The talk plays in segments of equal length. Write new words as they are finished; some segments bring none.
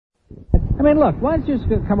I mean, look, why don't you just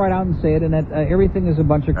come right out and say it, and that everything is a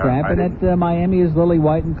bunch of crap, and that Miami is lily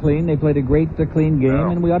white and clean. They played a great, clean game,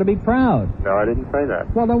 and we ought to be proud. No, I didn't say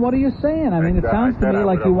that. Well, then what are you saying? I mean, it sounds to me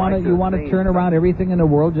like you want to turn around everything in the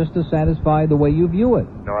world just to satisfy the way you view it.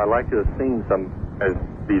 No, I'd like to have seen as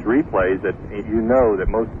these replays that you know that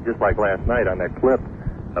most, just like last night on that clip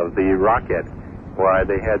of the rocket, why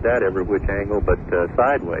they had that every which angle but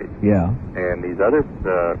sideways. Yeah. And these other...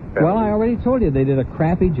 well, I already told you they did a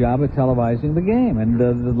crappy job of televising the game, and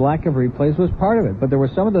the lack of replays was part of it. But there were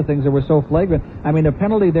some of the things that were so flagrant. I mean, a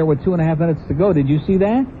penalty there with 2.5 minutes to go. Did you see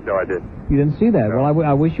that? No, I didn't. You didn't see that? No. Well,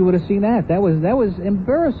 I wish you would have seen that. That was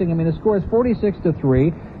embarrassing. I mean, the score is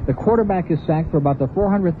 46-3. The quarterback is sacked for about the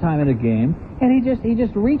 400th time in a game, and he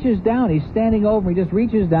just reaches down. He's standing over. He just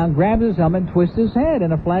reaches down, grabs his helmet, and twists his head,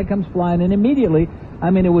 and a flag comes flying in immediately. I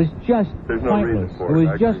mean, it was just pointless. No reason for it. It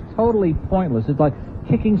was just totally pointless. It's like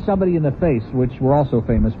kicking somebody in the face, which we're also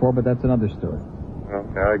famous for, but that's another story. Well,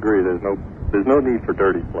 I agree. There's no need for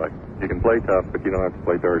dirty play. You can play tough, but you don't have to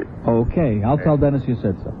play dirty. Okay, I'll tell Dennis you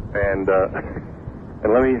said so. And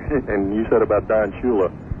you said about Don Shula.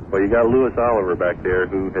 Well, you got Louis Oliver back there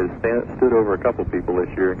who has stood over a couple people this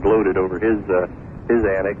year and gloated over his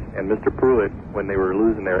annex, and Mr. Pruitt when they were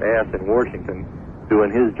losing their ass in Washington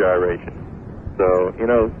doing his gyration. So,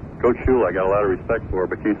 Coach Shula I got a lot of respect for,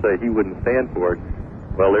 but you say he wouldn't stand for it.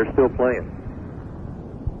 Well, they're still playing.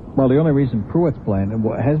 Well, the only reason Pruitt's playing and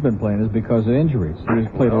has been playing is because of injuries. He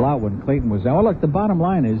played a lot when Clayton was out. Well, look, the bottom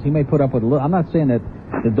line is he may put up with a little. I'm not saying that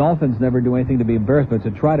the Dolphins never do anything to be embarrassed, but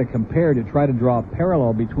to try to compare, to try to draw a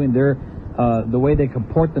parallel between the way they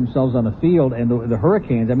comport themselves on the field and the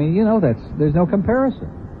Hurricanes. I mean, there's no comparison,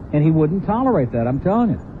 and he wouldn't tolerate that. I'm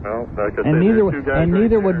telling you. Well, like I said,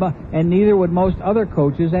 neither would most other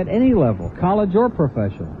coaches at any level, college or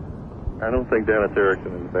professional. I don't think Dennis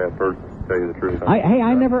Erickson is a bad person. Tell you the truth.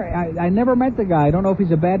 I never met the guy. I don't know if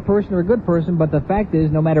he's a bad person or a good person, but the fact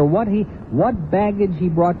is, no matter what baggage he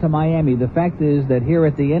brought to Miami, the fact is that here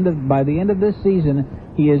by the end of this season,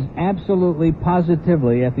 he is absolutely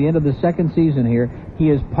positively at the end of the second season here,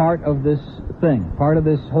 he is part of this thing, part of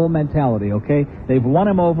this whole mentality. Okay, they've won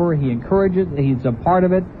him over. He encourages. He's a part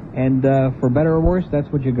of it, and for better or worse, that's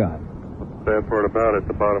what you got. The bad part about it,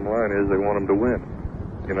 the bottom line is they want him to win.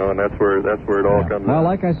 And that's where it all comes Well, out.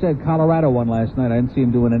 like I said, Colorado won last night. I didn't see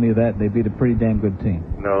him doing any of that. They beat a pretty damn good team.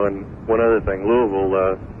 No, and one other thing, Louisville,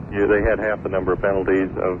 they had half the number of penalties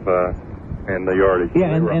and the yardage.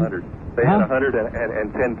 Yeah, they were 100. They had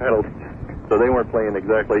 110 penalties, so they weren't playing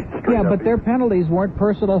exactly straight up. But their penalties weren't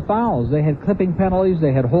personal fouls. They had clipping penalties.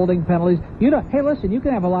 They had holding penalties. Hey, listen, you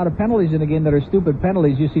can have a lot of penalties in a game that are stupid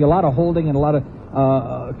penalties. You see a lot of holding and a lot of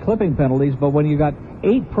clipping penalties, but when you got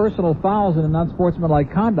 8 personal fouls in an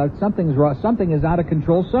unsportsmanlike conduct, something's wrong. Something is out of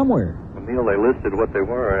control somewhere. Well, Neil, they listed what they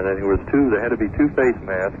were, and then it was there had to be 2 face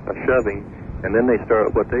masks, a shoving, and then they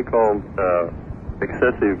started what they called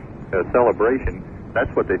excessive celebration. That's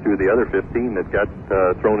what they threw the other 15 that got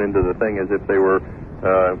thrown into the thing as if they were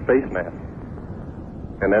face masks.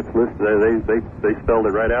 And that's listed. They spelled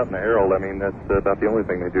it right out in the Herald. I mean, that's about the only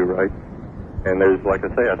thing they do right. And there's, like I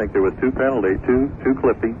say, I think there was 2 penalties, two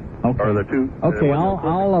clipping. Okay. Or the 2. Okay,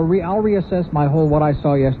 I'll reassess my whole what I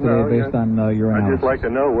saw yesterday based on your analysis. I'd just like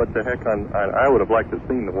to know what the heck I would have liked to have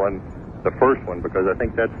seen the first one, because I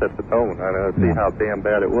think that set the tone. I don't see how damn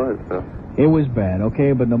bad it was. So. It was bad,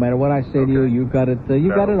 okay, but no matter what I say to you, you've got it.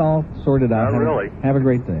 Got it all sorted out. Not really. Have a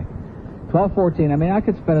great day. 12:14. I mean, I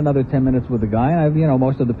could spend another 10 minutes with the guy, and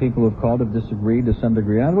most of the people who've called have disagreed to some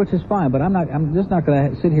degree, which is fine. But I'm just not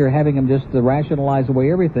going to sit here having him just rationalize away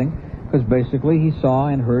everything, because basically he saw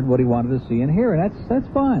and heard what he wanted to see and hear, and that's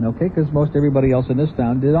fine, okay? Because most everybody else in this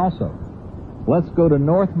town did also. Let's go to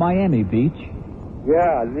North Miami Beach.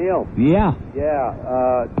 Yeah, Neil. Yeah. Yeah.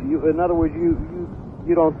 In other words,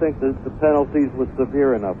 you don't think that the penalties were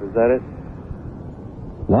severe enough? Is that it?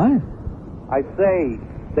 What? I say.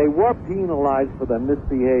 They were penalized for their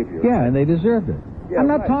misbehavior. Yeah, and they deserved it. Yeah, I'm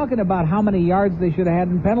not talking about how many yards they should have had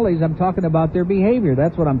in penalties. I'm talking about their behavior.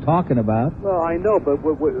 That's what I'm talking about. Well, I know, but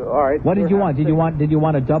all right. What did you want? Did you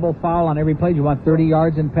want a double foul on every play? Did you want 30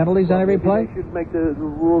 yards in penalties on every play? They should make the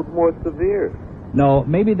rules more severe. No,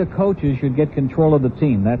 maybe the coaches should get control of the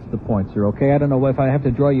team. That's the point, sir. Okay, I don't know if I have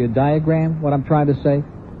to draw you a diagram. What I'm trying to say.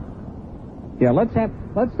 Yeah, let's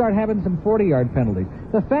start having some 40-yard penalties.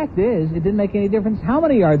 The fact is, it didn't make any difference how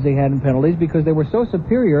many yards they had in penalties because they were so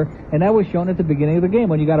superior, and that was shown at the beginning of the game.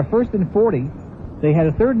 When you got a 1st and 40, they had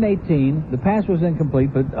a 3rd and 18. The pass was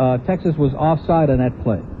incomplete, but Texas was offside on that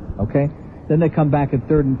play. Okay? Then they come back at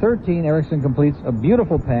 3rd and 13. Erickson completes a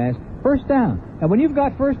beautiful pass. 1st down. And when you've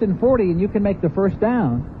got 1st and 40 and you can make the 1st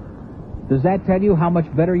down, Does that tell you how much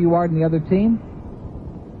better you are than the other team?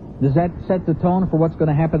 Does that set the tone for what's going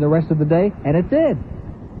to happen the rest of the day? And it did.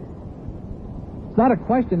 It's not a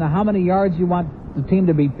question of how many yards you want the team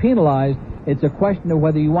to be penalized. It's a question of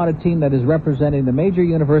whether you want a team that is representing the major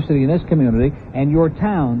university in this community and your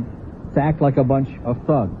town to act like a bunch of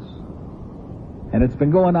thugs. And it's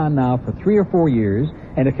been going on now for 3 or 4 years,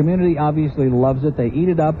 and the community obviously loves it. They eat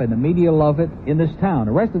it up, and the media love it in this town.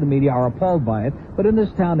 The rest of the media are appalled by it, but in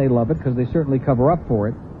this town they love it because they certainly cover up for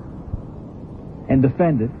it and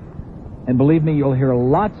defend it. And believe me, you'll hear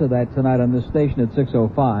lots of that tonight on this station at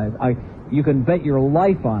 6:05. You can bet your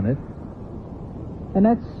life on it, and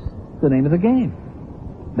that's the name of the game.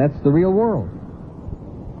 That's the real world,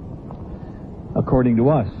 according to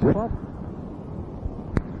us.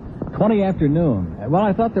 20 after noon. Well,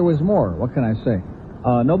 I thought there was more. What can I say?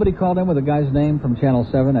 Nobody called in with a guy's name from Channel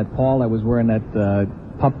 7, that Paul that was wearing that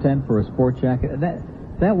pup tent for a sport jacket.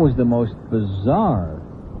 That was the most bizarre.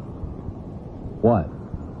 What?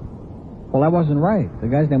 Well, that wasn't right. The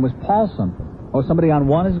guy's name was Paul something. Oh, somebody on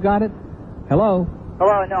one has got it? Hello?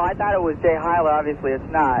 Hello, no, I thought it was Jay Hyler. Obviously, it's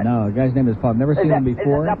not. No, the guy's name is Paul. I've never seen him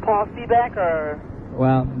before. Is that Paul Seebeck, or...?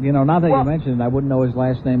 Well, now that you mentioned it, I wouldn't know his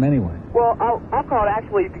last name anyway. Well, I'll call it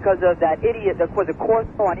actually because of that idiot that was a Corso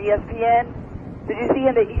on ESPN. Did you see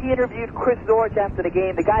him? He interviewed Chris Zorich after the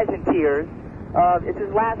game. The guy's in tears. It's his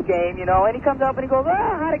last game, and he comes up and he goes,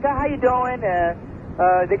 how you doing?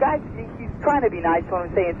 The guy, he's trying to be nice to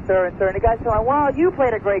him, saying sir and sir, and the guy's saying, well, you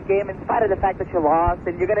played a great game in spite of the fact that you lost,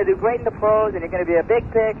 and you're going to do great in the pros, and you're going to be a big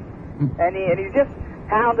pick. And he's just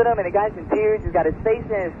hounding him, and the guy's in tears. He's got his face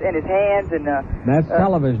in his hands, and that's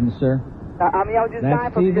television, sir. I was just that's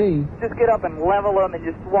dying for TV. Just get up and level him and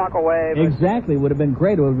just walk away. But... Exactly, would have been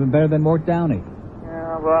great. It would have been better than Mort Downey.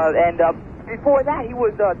 Yeah, well, and before that, he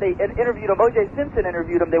was they interviewed him. O.J. Simpson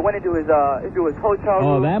interviewed him. They went into his hotel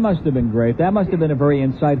room. Oh, that must have been great. That must have been a very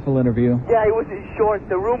insightful interview. Yeah, he was in shorts.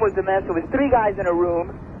 The room was a mess. There was 3 guys in a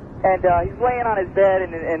room. And he's laying on his bed,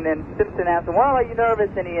 and then Simpson asked him, well, are you nervous?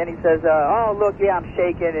 And he says, oh, look, yeah, I'm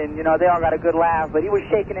shaking. And, they all got a good laugh. But he was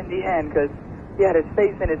shaking in the end because he had his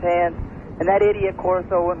face in his hands. And that idiot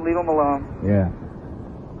Corso wouldn't leave him alone. Yeah.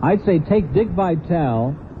 I'd say take Dick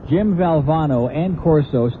Vitale, Jim Valvano, and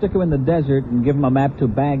Corso, stick them in the desert, and give them a map to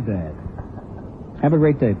Baghdad. Have a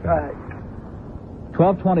great day, pal. All right.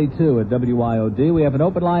 1222 at WIOD. We have an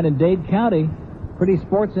open line in Dade County. Pretty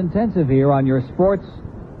sports intensive here on your sports...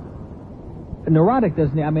 Neurotic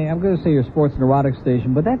doesn't... I'm going to say your sports neurotic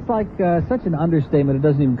station, but that's like such an understatement, it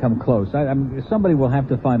doesn't even come close. Somebody will have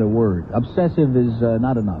to find a word. Obsessive is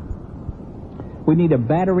not enough. We need a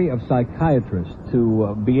battery of psychiatrists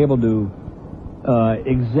to be able to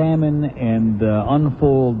examine and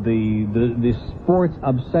unfold the sports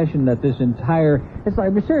obsession that this entire... It's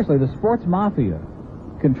like, seriously, the sports mafia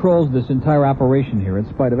controls this entire operation here. In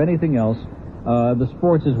spite of anything else, the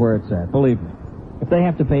sports is where it's at, believe me. If they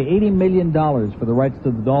have to pay $80 million for the rights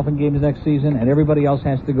to the Dolphin games next season, and everybody else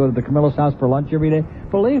has to go to the Camillus house for lunch every day,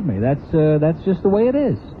 believe me, that's just the way it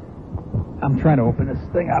is. I'm trying to open this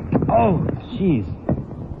thing up. Oh, jeez.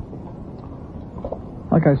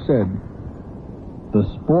 Like I said, the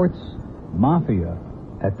sports mafia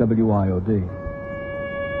at WIOD.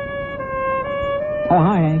 Oh,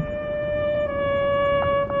 hi, Hank.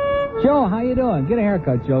 Joe, how you doing? Get a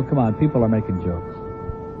haircut, Joe. Come on, people are making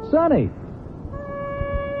jokes. Sonny.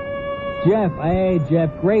 Jeff, hey,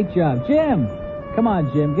 Jeff, great job. Jim, come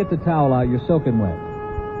on, Jim, get the towel out. You're soaking wet.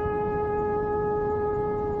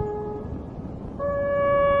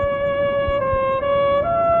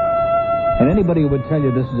 And anybody who would tell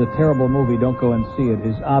you this is a terrible movie, don't go and see it,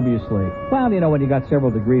 is obviously... Well, when you got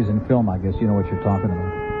several degrees in film, I guess you know what you're talking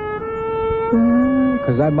about.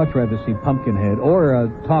 Because I'd much rather see Pumpkinhead or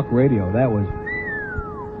talk radio. That was...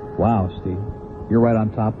 Wow, Steve. You're right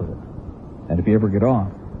on top of it. And if you ever get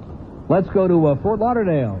off... Let's go to Fort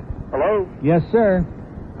Lauderdale. Hello? Yes, sir.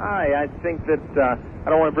 Hi, I think that, I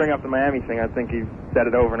don't want to bring up the Miami thing. I think you've said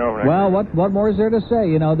it over and over. Well, what more is there to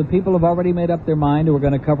say? The people have already made up their mind who are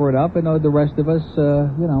going to cover it up, and the rest of us,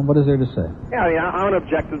 what is there to say? Yeah, I'm an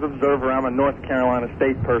objective observer. I'm a North Carolina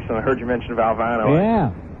State person. I heard you mention Valvano.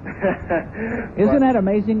 Yeah. Isn't that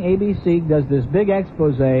amazing? ABC does this big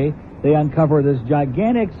expose. They uncover this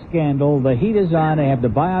gigantic scandal. The heat is on. They have to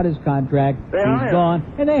buy out his contract. He's gone.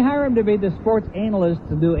 And they hire him to be the sports analyst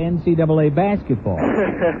to do NCAA basketball.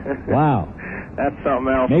 Wow. That's something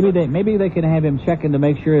else. Maybe they can have him checking to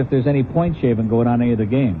make sure if there's any point shaving going on in any of the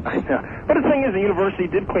games. I know. But the thing is, the university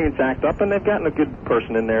did clean its act up, and they've gotten a good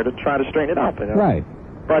person in there to try to straighten it up. Right.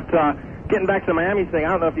 But getting back to the Miami thing,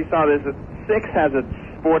 I don't know if you saw this. 6 has a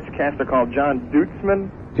sportscaster called John Dutzman.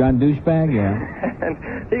 John Douchebag, yeah. And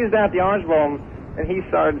he was down at the Orange Bowl, and he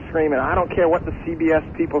started screaming, I don't care what the CBS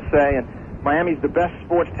people say, and Miami's the best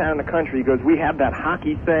sports town in the country. He goes, we have that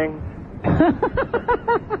hockey thing.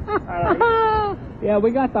 Yeah,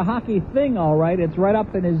 we got the hockey thing, all right. It's right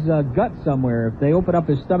up in his gut somewhere. If they open up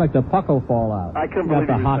his stomach, the puck will fall out. I couldn't believe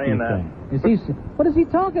the he was hockey saying that. thing. What is he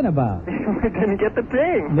talking about? We didn't get the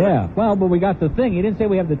thing. Yeah, well, but we got the thing. He didn't say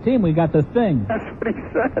we have the team. We got the thing. That's what he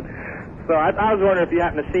said. So I was wondering if you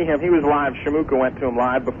happened to see him. He was live. Shamuka went to him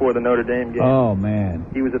live before the Notre Dame game. Oh, man.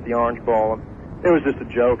 He was at the Orange Bowl. It was just a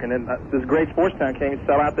joke, and then this great sports town came and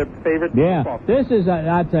sell out their favorite football team. This is,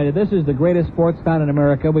 I'll tell you, this is the greatest sports town in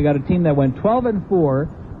America. We got a team that went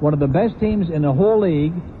 12-4, one of the best teams in the whole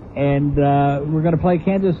league, and we're going to play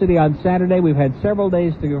Kansas City on Saturday. We've had several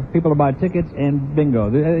days for people to buy tickets, and bingo.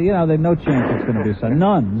 You know, there's no chance it's going to be so.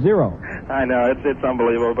 None. Zero. I know, it's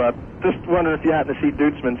unbelievable, but just wondering if you happened to see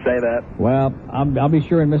Dutzman say that. Well, I'll be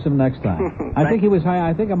sure and miss him next time. I think he was high.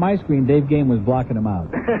 I think on my screen, Dave Game was blocking him out.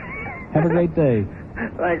 Have a great day.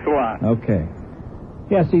 Thanks a lot. Okay.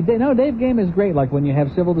 Yeah, see, Dave Game is great, like when you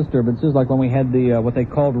have civil disturbances, like when we had the what they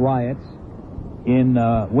called riots in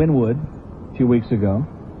Wynwood a few weeks ago,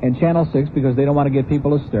 and Channel 6, because they don't want to get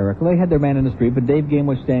people hysterical. They had their man in the street, but Dave Game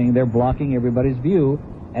was standing there blocking everybody's view,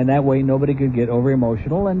 and that way nobody could get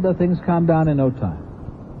over-emotional, and things calmed down in no time.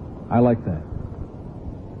 I like that.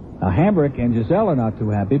 Now, Hambrick and Giselle are not too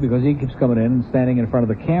happy because he keeps coming in and standing in front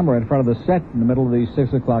of the camera, in front of the set in the middle of the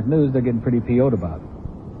 6 o'clock news. They're getting pretty PO'd about it.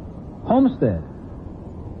 Homestead.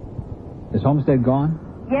 Is Homestead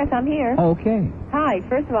gone? Yes, I'm here. Okay. Hi.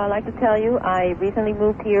 First of all, I'd like to tell you I recently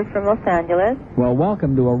moved here from Los Angeles. Well,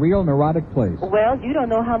 welcome to a real neurotic place. Well, you don't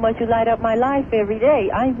know how much you light up my life every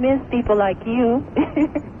day. I miss people like you.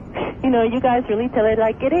 You know, you guys really tell it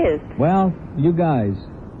like it is. Well, you guys.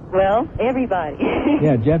 Well, everybody.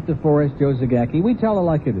 Yeah, Jeff DeForest, Joe Zagacki. We tell it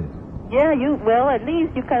like it is. Yeah, well, at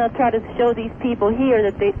least you kind of try to show these people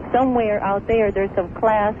here that somewhere out there there's some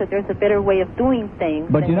class, that there's a better way of doing things.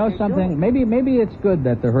 But you know something? Maybe it's good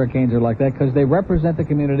that the Hurricanes are like that because they represent the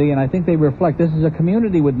community, and I think they reflect. This is a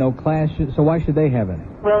community with no class, so why should they have any?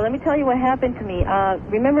 Well, let me tell you what happened to me.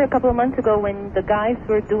 Remember a couple of months ago when the guys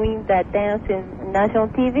were doing that dance in national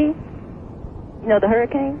TV? You know, the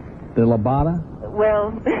Hurricanes? The Labada?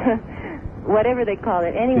 Well, whatever they call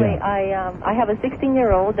it. Anyway, yeah. I have a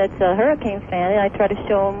 16-year-old that's a Hurricane fan, and I try to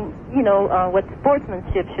show him, you know, what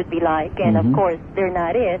sportsmanship should be like. And, of course, they're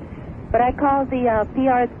not it. But I called the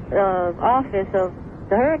PR office of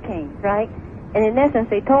the Hurricanes, right? And in essence,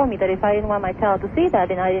 they told me that if I didn't want my child to see that,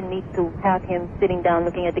 then I didn't need to have him sitting down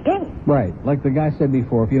looking at the game. Right. Like the guy said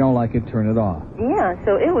before, if you don't like it, turn it off. Yeah,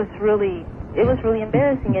 so it was really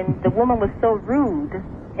embarrassing, and the woman was so rude.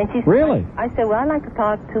 And she said, really? I said, well, I'd like to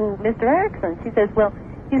talk to Mr. Erickson. She says, well,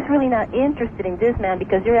 he's really not interested in this, man,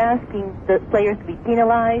 because you're asking the players to be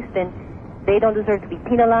penalized, and they don't deserve to be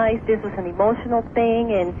penalized. This was an emotional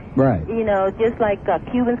thing, and, you know, just like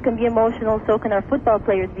Cubans can be emotional, so can our football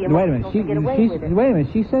players be emotional. Wait a minute,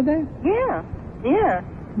 she said that? Yeah.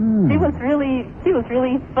 She was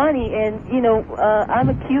really funny, and, you know, I'm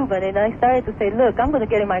a Cuban, and I started to say, look, I'm going to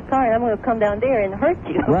get in my car, and I'm going to come down there and hurt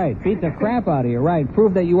you. Right, beat the crap out of you, right,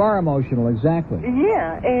 prove that you are emotional, exactly.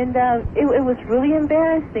 Yeah, and it was really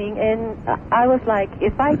embarrassing, and I was like,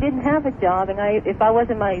 if I didn't have a job, and if I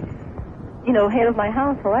wasn't my, you know, head of my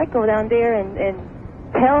household, I'd go down there and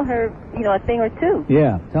tell her, you know, a thing or two.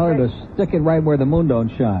 Yeah, tell her to stick it right where the moon don't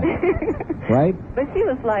shine. Right? But she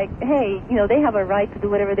was like, hey, you know, they have a right to do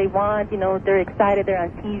whatever they want. You know, they're excited, they're on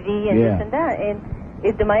TV and this and that. And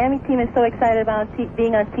if the Miami team is so excited about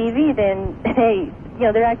being on TV, then, hey, you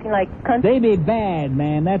know, they're acting like country. They be bad,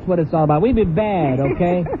 man. That's what it's all about. We be bad,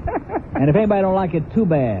 okay? And if anybody don't like it, too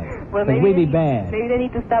bad. Well, because we be bad. Maybe they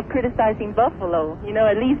need to stop criticizing Buffalo. You know,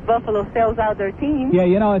 at least Buffalo sells out their team. Yeah,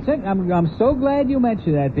 you know, I'm so glad you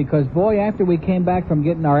mentioned that because, boy, after we came back from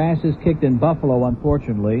getting our asses kicked in Buffalo,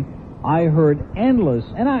 unfortunately, I heard endless,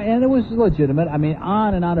 and it was legitimate, I mean,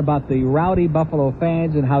 on and on about the rowdy Buffalo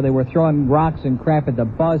fans and how they were throwing rocks and crap at the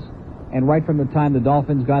bus. And right from the time the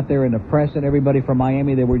Dolphins got there in the press and everybody from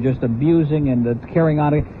Miami, they were just abusing and carrying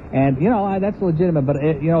on it. And, you know, that's legitimate. But,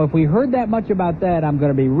 you know, if we heard that much about that, I'm going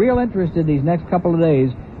to be real interested these next couple of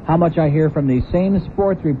days how much I hear from these same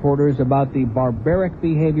sports reporters about the barbaric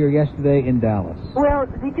behavior yesterday in Dallas. Well,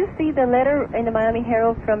 did you see the letter in the Miami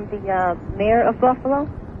Herald from the mayor of Buffalo?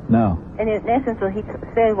 No. And in essence, what he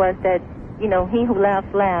said was that, you know, he who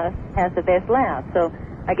laughs last has the best laugh. So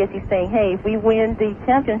I guess he's saying, hey, if we win the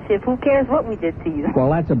championship, who cares what we did to you?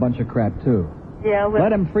 Well, that's a bunch of crap, too. Yeah, well,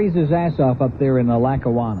 Let him freeze his ass off up there in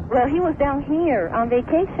Lackawanna. well, he was down here on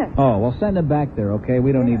vacation. Oh, well, send him back there, okay?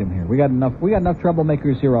 We don't need him here. We got enough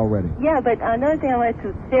troublemakers here already. Yeah, but another thing I wanted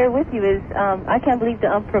to share with you is I can't believe the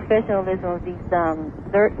unprofessionalism of these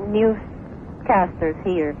newscasters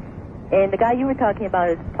here. And the guy you were talking about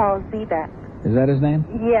is Paul Zebak. Is that his name?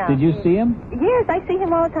 Yeah. Did you see him? Yes, I see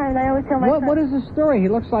him all the time, and I always tell my son. What is the story? He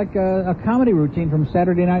looks like a comedy routine from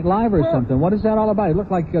Saturday Night Live or something. What is that all about? He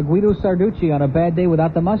looked like Guido Sarducci on a bad day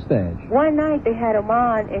without the mustache. One night they had him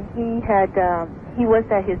on, and he was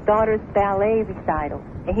at his daughter's ballet recital,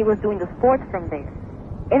 and he was doing the sports from there.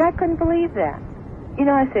 And I couldn't believe that. You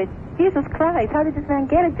know, I said, Jesus Christ, how did this man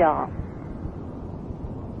get a job?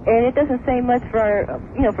 And it doesn't say much for,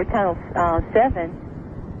 for Channel 7.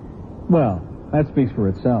 Well, that speaks for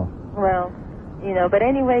itself. Well, but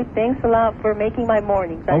anyway, thanks a lot for making my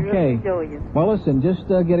mornings. I really enjoy you. Well, listen, just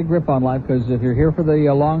get a grip on life, because if you're here for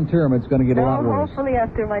the long term, it's going to get a lot worse. Hopefully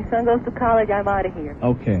after my son goes to college, I'm out of here.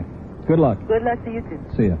 Okay. Good luck. Good luck to you, too.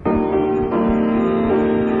 See ya.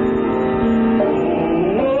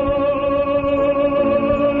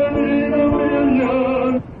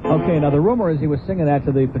 Okay, now the rumor is he was singing that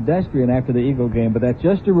to the pedestrian after the Eagle game, but that's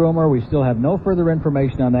just a rumor. We still have no further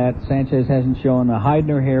information on that. Sanchez hasn't shown hide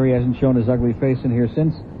nor hair. He hasn't shown his ugly face in here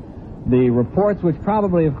since the reports, which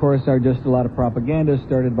probably, of course, are just a lot of propaganda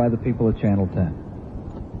started by the people at Channel 10.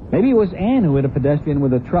 Maybe it was Ann who hit a pedestrian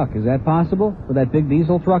with a truck. Is that possible? With that big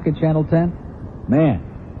diesel truck at Channel 10? Man.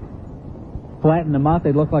 Flatten them out,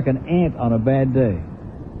 they'd look like an ant on a bad day.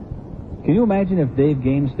 Can you imagine if Dave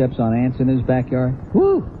Gaines steps on ants in his backyard?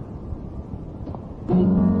 Woo!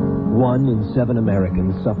 1 in 7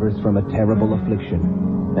 Americans suffers from a terrible affliction,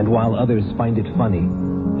 and while others find it funny,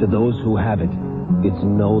 to those who have it, it's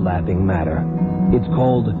no laughing matter. It's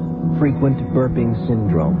called frequent burping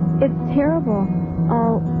syndrome. It's terrible.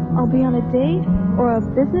 I'll be on a date or a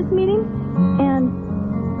business meeting, and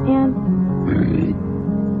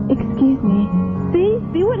excuse me.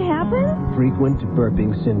 See what happens? Frequent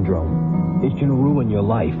burping syndrome. It can ruin your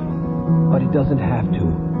life, but it doesn't have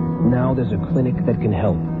to. Now there's a clinic that can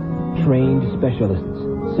help. Trained specialists,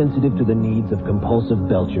 sensitive to the needs of compulsive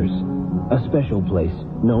belchers. A special place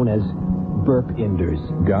known as Burp Enders.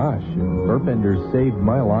 Gosh, Burp Enders saved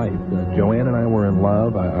my life. Joanne and I were in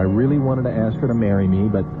love. I really wanted to ask her to marry me,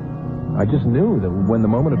 but I just knew that when the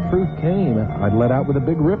moment of truth came, I'd let out with a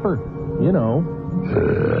big ripper. You know.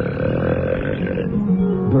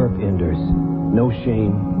 Burp Enders. No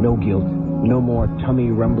shame, no guilt. No more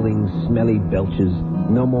tummy-rumbling, smelly belches.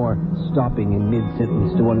 No more stopping in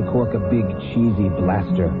mid-sentence to uncork a big, cheesy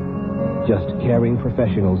blaster. Just caring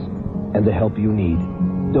professionals and the help you need.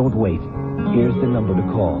 Don't wait. Here's the number to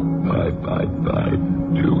call.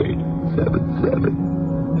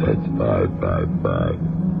 555-2877. That's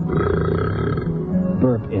 555.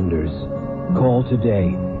 Burp Enders. Call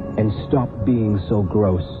today and stop being so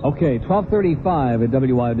gross. Okay, 12:35 at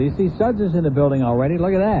WIDC. Suds is in the building already.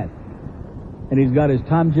 Look at that. And he's got his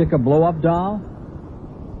Tom Jicka blow-up doll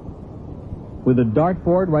with a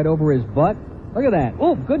dartboard right over his butt. Look at that.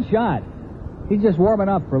 Oh, good shot. He's just warming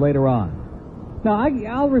up for later on. Now,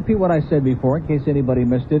 I'll repeat what I said before in case anybody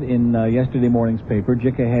missed it in yesterday morning's paper.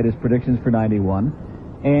 Jicka had his predictions for 91,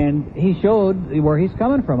 and he showed where he's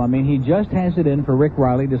coming from. I mean, he just has it in for Rick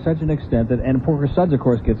Riley to such an extent that, and poor Suds, of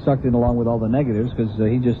course, gets sucked in along with all the negatives because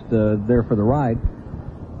he's just there for the ride.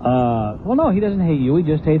 Well, no, he doesn't hate you. He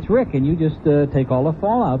just hates Rick, and you just take all the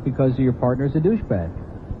fallout because your partner's a douchebag.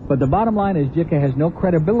 But the bottom line is Jicka has no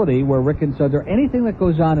credibility where Rick and Suds or anything that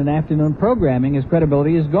goes on in afternoon programming, his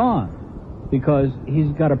credibility is gone because he's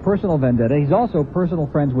got a personal vendetta. He's also personal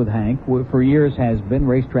friends with Hank, who for years has been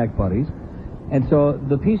racetrack buddies. And so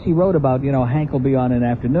the piece he wrote about, Hank will be on in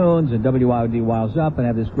afternoons and WIOD Wiles Up and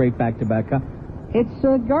have this great back-to-back. It's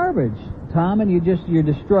garbage, Tom, and you're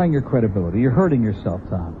destroying your credibility. You're hurting yourself,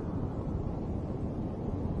 Tom.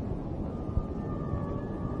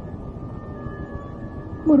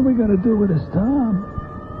 What are we going to do with this Tom?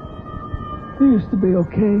 He used to be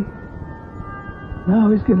okay.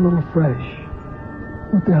 Now he's getting a little fresh.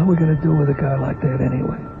 What the hell are we going to do with a guy like that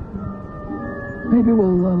anyway? Maybe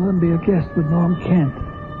we'll let him be a guest with Norm Kent.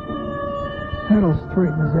 That'll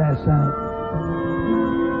straighten his ass out.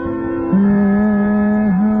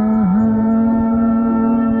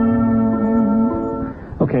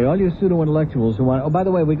 Okay, all you pseudo-intellectuals who want... Oh, by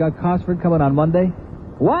the way, we got Cosford coming on Monday.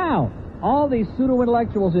 Wow! All these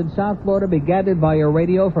pseudo-intellectuals in South Florida be gathered by your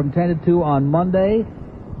radio from 10 to 2 on Monday.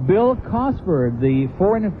 Bill Cosford, the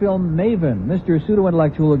foreign film maven, Mr.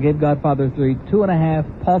 Pseudo-intellectual who gave Godfather 3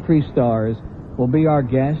 2.5 paltry stars, will be our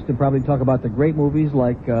guest and probably talk about the great movies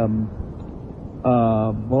like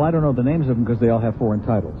Well, I don't know the names of them because they all have foreign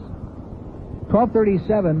titles.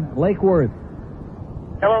 1237, Lake Worth.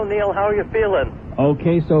 Hello, Neil. How are you feeling?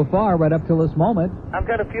 Okay so far, right up till this moment. I've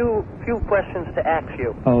got a few questions to ask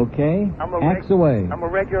you. Okay. Axe away. I'm a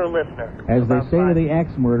regular listener. As they say to the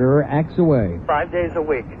axe murderer, axe away. 5 days a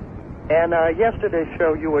week. And yesterday's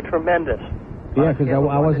show, you were tremendous. Yeah, because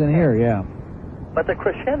I wasn't here, yeah. But the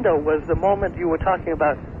crescendo was the moment you were talking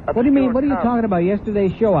about. What do you mean? What are you talking about?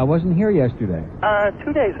 Yesterday's show? I wasn't here yesterday.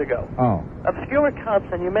 2 days ago. Oh. Obscure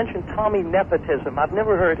Cubs, and you mentioned Tommy Nepotism. I've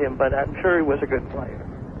never heard him, but I'm sure he was a good player.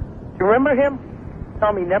 You remember him?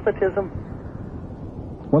 Tommy Nepotism?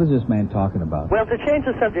 What is this man talking about? Well, to change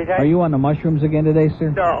the subject... Are you on the mushrooms again today, sir?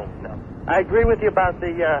 No. I agree with you about the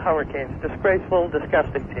Hurricanes. Disgraceful,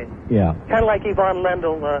 disgusting team. Yeah. Kind of like Yvonne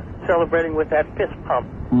Lendl celebrating with that fist pump.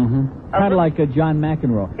 Mm-hmm. Kind of like John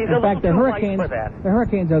McEnroe. He's In fact, the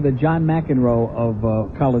Hurricanes are the John McEnroe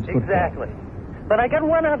of college football. Exactly. But I got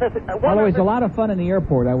one other... It's a lot of fun in the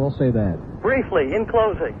airport, I will say that. Briefly, in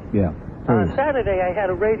closing. Yeah. Saturday, I had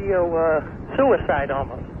a radio suicide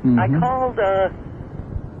almost. Mm-hmm. I called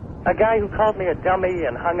a guy who called me a dummy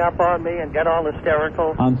and hung up on me and got all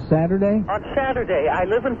hysterical. On Saturday? On Saturday. I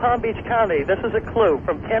live in Palm Beach County. This is a clue,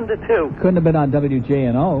 from 10 to 2. Couldn't have been on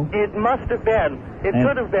WJNO. It must have been. It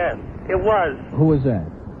could have been. It was. Who was that?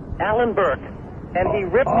 Alan Burke. And he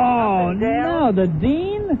ripped me down. No, the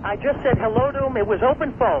dean? I just said hello to him. It was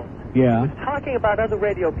open phone. Yeah. He was talking about other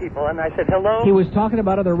radio people, and I said hello. He was talking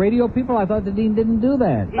about other radio people? I thought the dean didn't do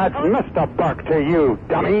that. That's Mr. Burke to you,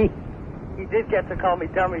 dummy. He did get to call me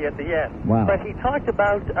dummy at the end. Wow. But he talked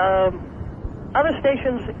about other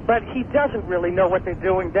stations, but he doesn't really know what they're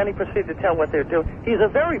doing. Then he proceeded to tell what they're doing. He's a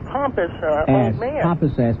very pompous old man.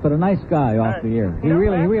 Pompous ass, but a nice guy off the air. He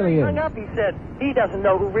really he is. hung up, he said he doesn't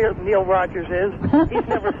know who Neil Rogers is. He's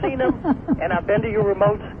never seen him, and I've been to your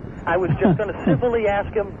remotes. I was just going to civilly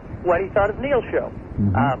ask him what he thought of Neil's show,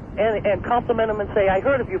 and compliment him and say, I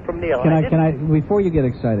heard of you from Neil. Can I, before you get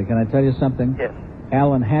excited, can I tell you something? Yes.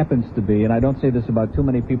 Alan happens to be, and I don't say this about too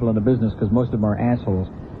many people in the business because most of them are assholes.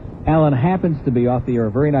 Alan happens to be off the air,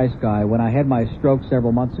 a very nice guy. When I had my stroke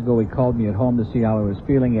several months ago, he called me at home to see how I was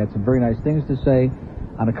feeling. He had some very nice things to say.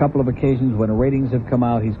 On a couple of occasions, when the ratings have come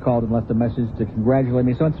out, he's called and left a message to congratulate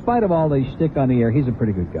me. So in spite of all the shtick on the air, he's a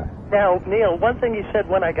pretty good guy. Now, Neil, one thing he said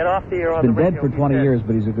when I got off the air on the radio... He's been dead for 20 years,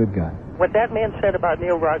 but he's a good guy. What that man said about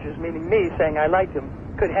Neil Rogers, meaning me, saying I liked him,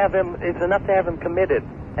 could have him, it's enough to have him committed.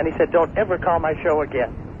 And he said, don't ever call my show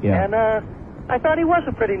again. Yeah. And I thought he was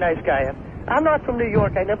a pretty nice guy. I'm not from New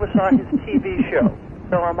York. I never saw his TV show.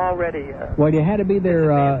 So I'm already... well, you had to be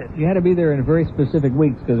there. You had to be there in very specific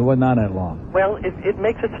weeks because it wasn't on that long. Well, it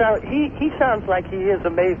makes it sound. He sounds like he is a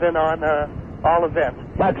maven on all events.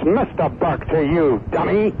 That's Mr. Burke to you,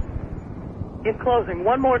 dummy. In closing,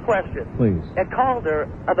 one more question. Please. At Calder,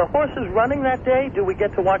 are the horses running that day? Do we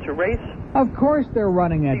get to watch a race? Of course they're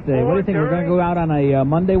running that day. What do you think? We're going to go out on a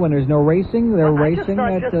Monday when there's no racing? They're racing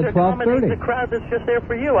at 12:30. The crowd that's just there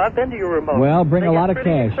for you. I've been to your remote. Well, bring a lot of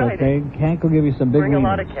cash, okay? Hank will give you some big wieners. Bring a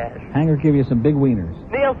lot of cash. Hank will give you some big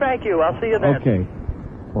wieners. Neil, thank you. I'll see you then. Okay.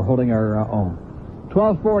 We're holding our own.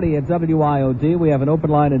 1240 at WIOD. We have an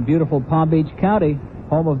open line in beautiful Palm Beach County,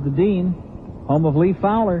 home of the Dean, home of Lee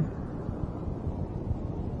Fowler.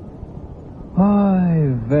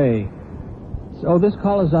 Ay vey. So this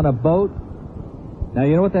call is on a boat. Now,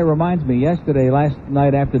 you know what that reminds me? Last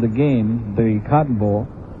night after the game, the Cotton Bowl,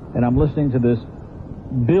 and I'm listening to this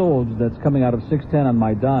bilge that's coming out of 610 on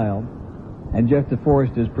my dial, and Jeff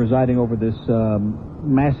DeForest is presiding over this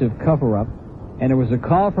massive cover-up, and there was a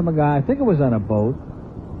call from a guy, I think it was on a boat.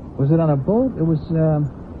 Was it on a boat? It was...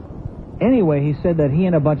 Anyway, he said that he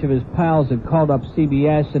and a bunch of his pals had called up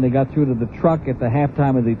CBS, and they got through to the truck at the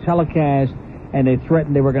halftime of the telecast, and they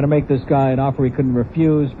threatened they were going to make this guy an offer he couldn't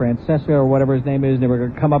refuse, Francesca or whatever his name is, and they were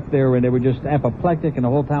going to come up there, and they were just apoplectic, and the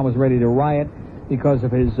whole town was ready to riot because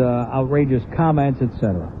of his outrageous comments,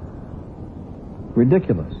 etc.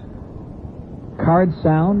 Ridiculous. Card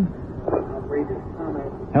sound.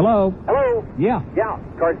 Hello? Hello? Yeah. Yeah,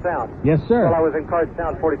 Card Sound. Yes, sir. Well, I was in Card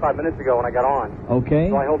Sound 45 minutes ago when I got on. Okay.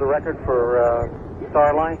 So I hold the record for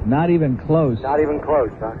Starline? Not even close. Not even close,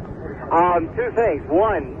 huh? Two things.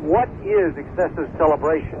 One, what is excessive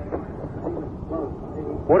celebration?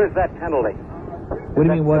 What is that penalty? What do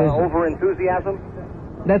you mean, what is it?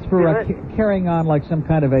 Over-enthusiasm? That's for carrying on like some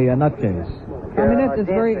kind of a nutcase. I mean,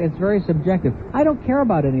 it's very subjective. I don't care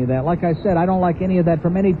about any of that. Like I said, I don't like any of that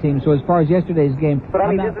from any team. So as far as yesterday's game, but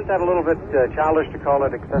I mean, isn't that a little bit childish to call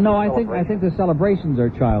it excessive? No, I think the celebrations are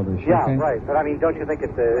childish. Yeah, okay? right. But I mean, don't you think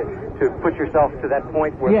it's to put yourself to that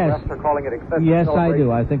point where the refs are calling it excessive? Yes, I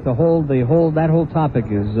do. I think that whole topic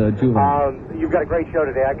is juvenile. You've got a great show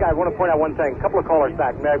today. I want to point out one thing. A couple of callers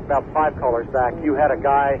back, about 5 callers back, you had a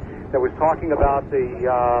guy that was talking about the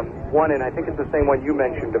one, and I think it's the same one you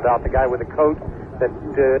mentioned about the guy with the coat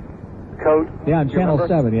coat. Yeah, on Channel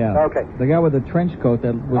 7, yeah. Okay. The guy with the trench coat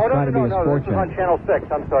that was trying to be a sports this was on Channel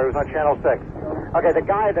 6. I'm sorry, it was on Channel 6. Okay, the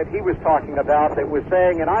guy that he was talking about that was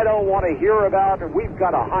saying, and I don't want to hear about, and we've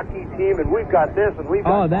got a hockey team, and we've got this, and we've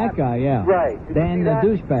got that guy, yeah. Right. Dan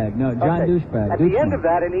Douchebag. No, John Douchebag. At the end of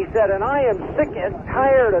that, and he said, and I am sick and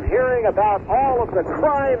tired of hearing about all of the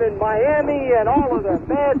crime in Miami and all of the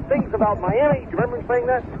bad things about Miami. Do you remember him saying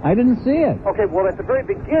that? I didn't see it. Okay, well, at the very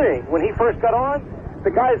beginning, when he first got on, the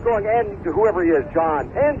guy's going, and whoever he is,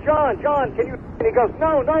 John, can you... And he goes,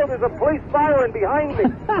 no, there's a police siren behind me.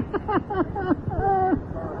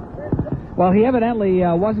 Well, he evidently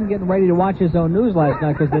wasn't getting ready to watch his own news last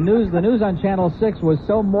night, because the news on Channel 6 was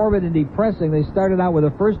so morbid and depressing. They started out with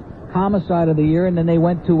the first homicide of the year, and then they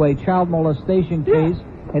went to a child molestation case,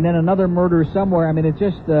 and then another murder somewhere. I mean, it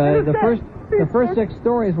just... the first 6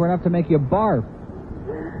 stories were enough to make you barf.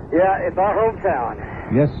 Yeah, it's our hometown.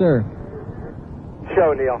 Yes, sir.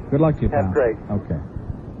 Show, Neil. Good luck to you, pal. That's great. Okay.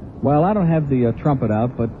 Well, I don't have the trumpet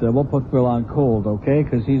out, but we'll put Phil on cold, okay?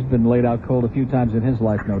 Because he's been laid out cold a few times in his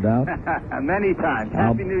life, no doubt. Many times.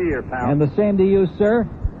 Happy New Year, pal. And the same to you, sir.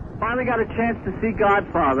 Finally got a chance to see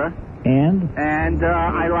Godfather. And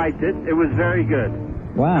I liked it. It was very good.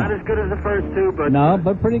 Wow. Not as good as the first 2, but... No,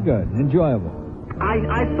 but pretty good. Enjoyable.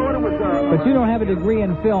 I thought it was... But you don't have a degree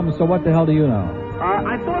in film, so what the hell do you know?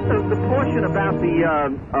 I thought the portion about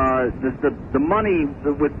the money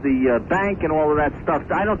with the bank and all of that stuff,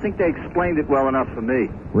 I don't think they explained it well enough for me.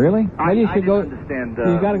 Really? Well, you should go. Understand,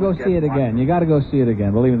 you got to go see it again. You got to go see it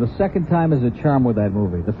again. Believe me, the second time is a charm with that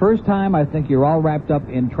movie. The first time, I think you're all wrapped up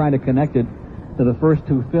in trying to connect it to the first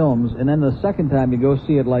 2 films, and then the second time you go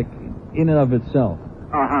see it like in and of itself.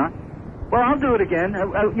 Well, I'll do it again.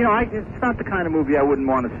 It's not the kind of movie I wouldn't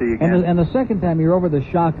want to see again. And the second time, you're over the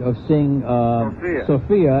shock of seeing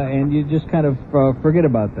Sophia, and you just kind of forget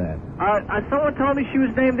about that. Someone told me she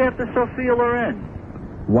was named after Sophia Loren.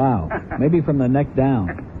 Wow. Maybe from the neck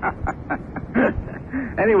down.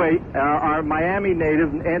 Anyway, our Miami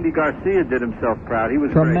native, Andy Garcia, did himself proud. He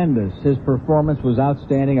was tremendous. Great. His performance was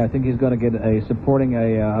outstanding. I think he's going to get a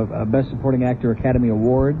Best Supporting Actor Academy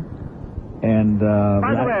Award. And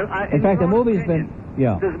by the way, in fact, the movie's been...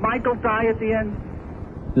 Yeah. Does Michael die at the end?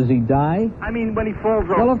 Does he die? I mean, when he falls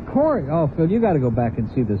over. Well, of course. Oh, Phil, you got to go back and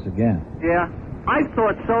see this again. Yeah, I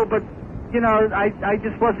thought so, but I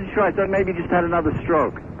just wasn't sure. I thought maybe he just had another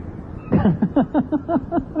stroke.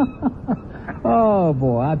 Oh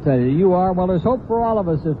boy, I tell you, you are. Well, there's hope for all of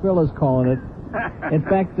us if Phil is calling it. In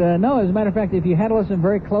fact, no. As a matter of fact, if you had to listen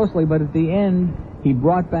very closly, but at the end. He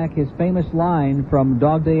brought back his famous line from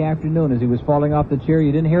Dog Day Afternoon as he was falling off the chair.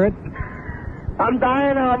 You didn't hear it? I'm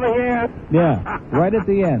dying over here. Yeah, right at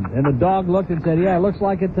the end. And the dog looked and said, yeah, it looks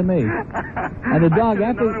like it to me. And the dog,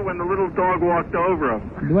 after... when the little dog walked over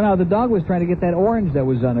him. Well, the dog was trying to get that orange that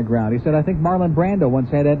was on the ground. He said, I think Marlon Brando once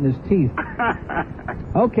had that in his teeth.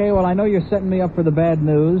 Okay, well, I know you're setting me up for the bad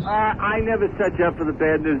news. I never set you up for the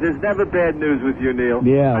bad news. There's never bad news with you, Neil.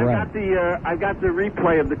 Yeah, right. I've got the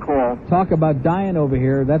replay of the call. Talk about dying over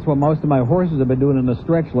here. That's what most of my horses have been doing in the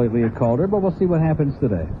stretch lately at Calder, but we'll see what happens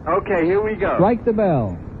today. Okay, here we go. Strike the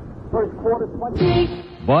bell. First quarter, 20.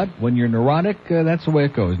 But when you're neurotic, that's the way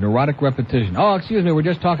it goes. Neurotic repetition. Oh, excuse me, we're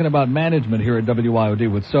just talking about management here at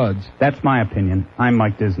WYOD with Suds. That's my opinion. I'm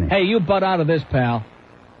Mike Disney. Hey, you butt out of this, pal.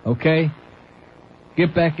 Okay?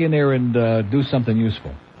 Get back in there and do something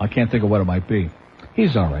useful. I can't think of what it might be.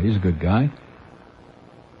 He's all right. He's a good guy.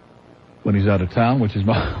 When he's out of town, which is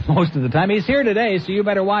most of the time. He's here today, so you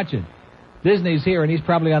better watch it. Disney's here, and he's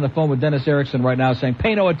probably on the phone with Dennis Erickson right now saying,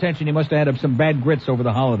 pay no attention, he must have had some bad grits over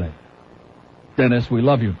the holiday. Dennis, we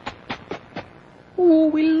love you. Oh,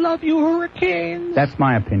 we love you, Hurricanes. That's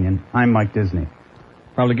my opinion. I'm Mike Disney.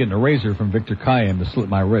 Probably getting a razor from Victor Kayan to slit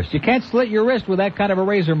my wrist. You can't slit your wrist with that kind of a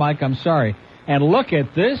razor, Mike, I'm sorry. And look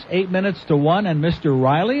at this, 8 minutes to 1, and Mr.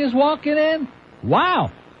 Riley is walking in?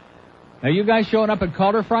 Wow. Are you guys showing up at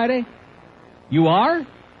Calder Friday? You are?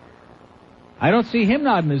 I don't see him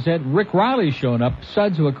nodding his head. Rick Riley's showing up.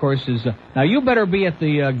 Suds, who, of course, is... now, you better be at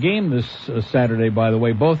the game this Saturday, by the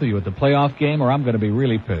way, both of you, at the playoff game, or I'm going to be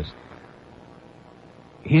really pissed.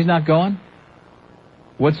 He's not going?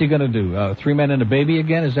 What's he going to do? 3 men and a baby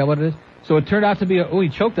again? Is that what it is? So it turned out to be he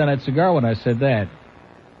choked on that cigar when I said that.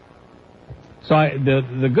 So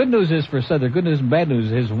the good news is for Seth, the good news and bad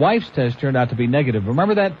news, his wife's test turned out to be negative.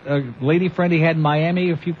 Remember that lady friend he had in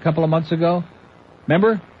Miami a couple of months ago?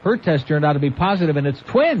 Remember? Her test turned out to be positive, and it's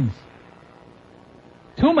twins.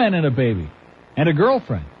 2 men and a baby, and a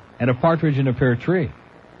girlfriend, and a partridge in a pear tree.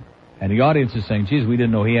 And the audience is saying, geez, we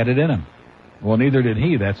didn't know he had it in him. Well, neither did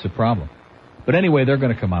he. That's the problem. But anyway, they're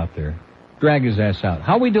going to come out there. Drag his ass out.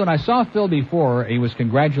 How we doing? I saw Phil before. He was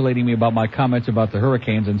congratulating me about my comments about the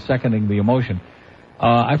Hurricanes and seconding the emotion.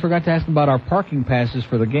 I forgot to ask him about our parking passes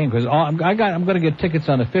for the game, because I'm going to get tickets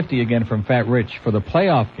on the 50 again from Fat Rich for the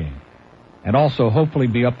playoff game, and also hopefully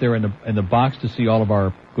be up there in the box to see all of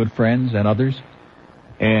our good friends and others.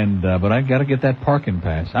 And but I got to get that parking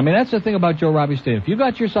pass. I mean, that's the thing about Joe Robbie Stadium. If you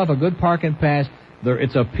got yourself a good parking pass,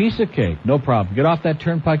 it's a piece of cake, no problem. Get off that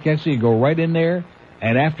turnpike exit, you go right in there.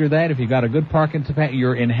 And after that, if you got a good parking pass,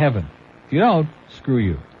 you're in heaven. If you don't, screw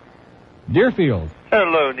you. Deerfield.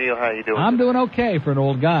 Hello, Neil. How you doing? I'm doing okay for an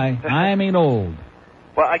old guy. I mean old.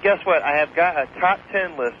 Well, I guess what? I have got a top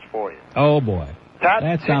 10 list for you. Oh, boy.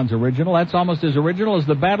 That sounds original. That's almost as original as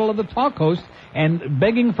the Battle of the Talk Host and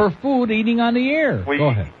begging for food, eating on the air. Well, Go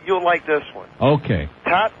ahead. You'll like this one. Okay.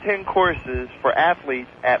 Top 10 courses for athletes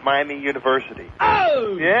at Miami University.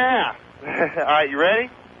 Oh! Yeah. All right, you ready?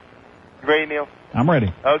 You ready, Neil? I'm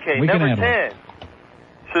ready. Okay, we number can handle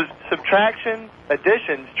 10. Subtraction,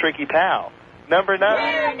 additions, tricky pal. Number 9.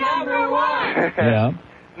 We're number 1. Yeah.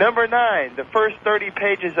 Number 9, the first 30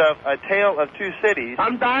 pages of A Tale of Two Cities.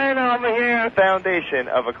 I'm dying over here. Foundation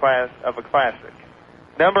of a classic.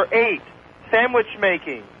 Number 8, sandwich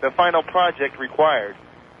making, the final project required.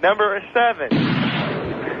 Number 7.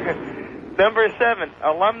 Number 7,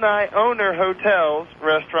 alumni owner hotels,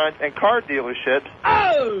 restaurants, and car dealerships.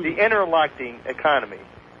 Oh! The interlocking economy.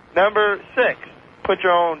 Number 6, put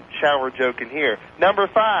your own shower joke in here. Number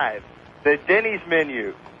 5, the Denny's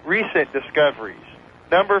menu, recent discoveries.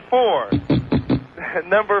 Number 4,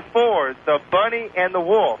 the Bunny and the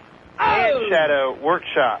Wolf, Hand Shadow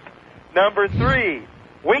Workshop. Number 3,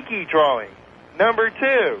 Winky Drawing. Number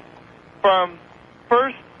 2, from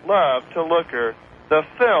First Love to Looker, the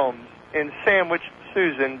films in Sandwich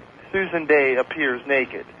Susan Day appears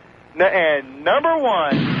naked. And number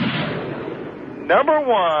 1,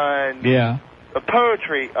 Yeah. the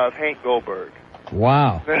poetry of Hank Goldberg.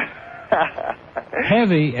 Wow.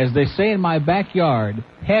 Heavy, as they say in my backyard,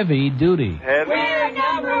 heavy duty. We're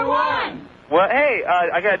number 1. Well, hey,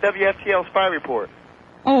 I got a WFTL spy report.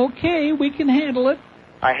 Okay, we can handle it.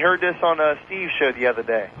 I heard this on Steve's show the other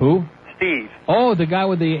day. Who? Steve. Oh, the guy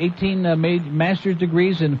with the 18 master's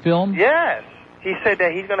degrees in film? Yes. He said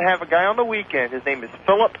that he's going to have a guy on the weekend. His name is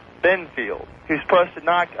Philip Benfield, who's supposed to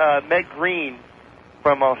knock Meg Green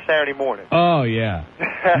from Saturday morning. Oh, yeah.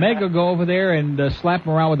 Meg will go over there and slap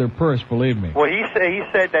him around with her purse, believe me. Well, he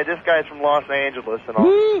said that this guy's from Los Angeles and all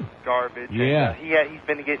Woo! Garbage. Yeah. And, he's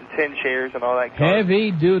been getting 10 shares and all that garbage.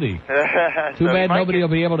 Heavy duty. Too bad nobody will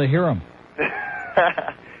be able to hear him.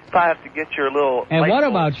 I have to get your little... And what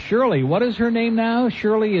about Shirley? What is her name now?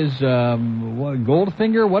 Shirley is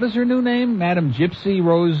Goldfinger. What is her new name? Madam Gypsy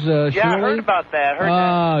Rose Shirley? Yeah, I heard about that.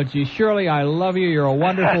 Oh, gee, Shirley, I love you. You're a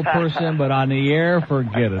wonderful person, but on the air,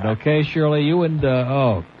 forget it. Okay, Shirley? You and...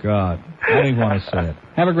 oh, God. I don't even want to say it.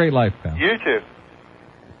 Have a great life, pal. You too.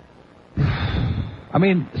 I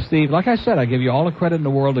mean, Steve, like I said, I give you all the credit in the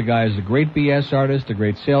world. The guy is a great BS artist, a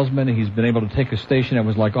great salesman. He's been able to take a station that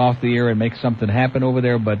was like off the air and make something happen over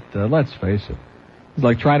there, but let's face it. It's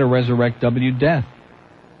like trying to resurrect W. Death.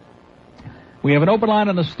 We have an open line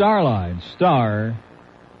on the Star line. Star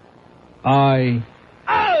I-D,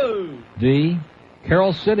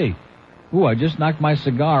 Carol City. Ooh, I just knocked my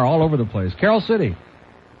cigar all over the place. Carol City.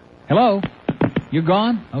 Hello? You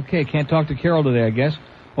gone? Okay, can't talk to Carol today, I guess.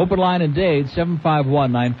 Open line in Dade,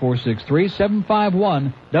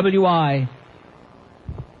 751-9463,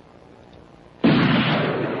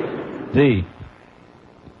 751-WI-D.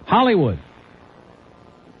 Hollywood.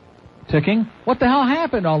 Ticking. What the hell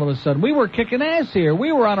happened all of a sudden? We were kicking ass here.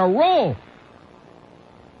 We were on a roll.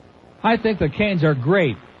 I think the Canes are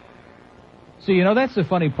great. See, you know, that's the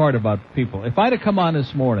funny part about people. If I'd have come on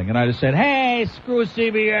this morning and I'd have said, hey, screw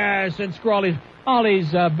CBS and screw all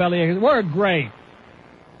these belly, we're great.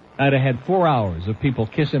 I'd have had 4 hours of people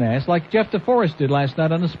kissing ass like Jeff DeForest did last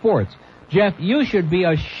night on the sports. Jeff, you should be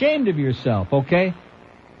ashamed of yourself, okay?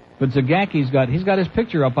 But Zagacki's got his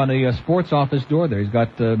picture up on the sports office door there. He's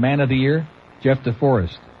got Man of the Year, Jeff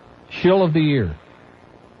DeForest. Shill of the Year.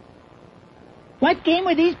 What game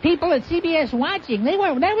were these people at CBS watching? There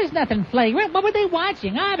was nothing flagrant. What were they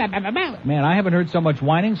watching? Man, I haven't heard so much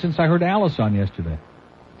whining since I heard Alice on yesterday.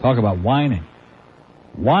 Talk about whining.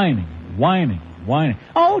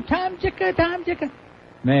 Oh, Tom Jicker.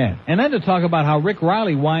 Man. And then to talk about how Rick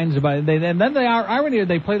Riley whines about it. And then the irony,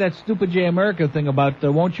 they play that stupid J America thing about,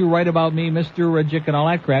 won't you write about me, Mr. Jick, and all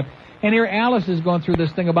that crap. And here Alice is going through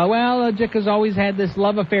this thing about, well, Jick has always had this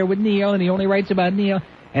love affair with Neil, and he only writes about Neil.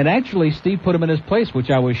 And actually, Steve put him in his place, which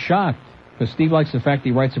I was shocked. Because Steve likes the fact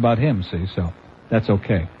he writes about him, see, so that's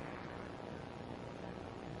okay.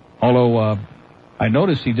 Although, I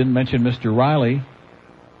noticed he didn't mention Mr. Riley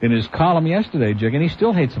in his column yesterday, Jick, and he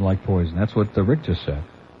still hates him like poison. That's what Rick just said.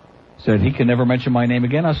 Said he can never mention my name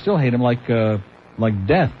again. I'll still hate him like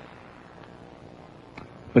death.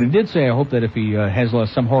 But he did say, I hope that if he has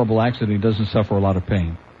some horrible accident, he doesn't suffer a lot of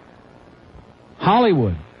pain.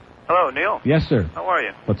 Hollywood. Hello, Neil. Yes, sir. How are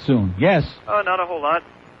you? But soon. Yes. Oh, not a whole lot.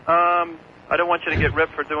 I don't want you to get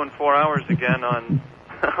ripped for doing 4 hours again on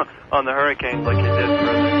on the Hurricanes like you did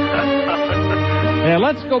for Yeah,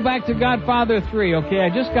 let's go back to Godfather 3, okay? I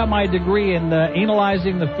just got my degree in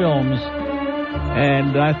analyzing the films,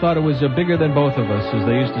 and I thought it was bigger than both of us, as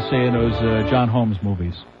they used to say in those John Holmes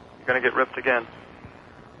movies. You're going to get ripped again.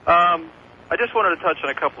 I just wanted to touch on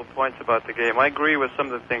a couple of points about the game. I agree with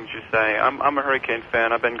some of the things you say. I'm a Hurricane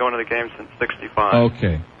fan. I've been going to the game since '65.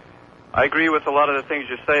 Okay. I agree with a lot of the things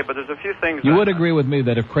you say, but there's a few things... You would agree with me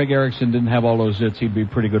that if Craig Erickson didn't have all those zits, he'd be a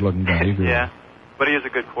pretty good-looking guy. You agree? Yeah, but he is a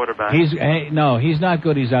good quarterback. No, he's not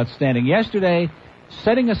good. He's outstanding. Yesterday,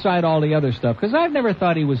 setting aside all the other stuff, because I've never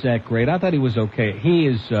thought he was that great. I thought he was okay.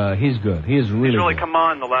 He's good. He is really He's really good. come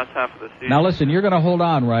on the last half of the season. Now, listen, you're going to hold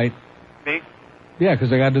on, right? Me? Yeah,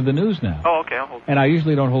 because I got to do the news now. Oh, okay, I'll hold. And I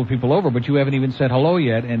usually don't hold people over, but you haven't even said hello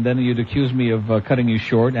yet, and then you'd accuse me of cutting you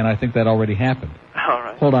short, and I think that already happened. All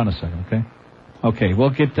right. Hold on a second, okay? Okay,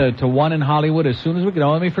 we'll get to one in Hollywood as soon as we can.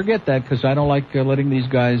 Don't let me forget that, because I don't like letting these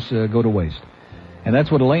guys go to waste. And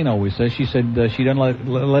that's what Elaine always says. She said she doesn't like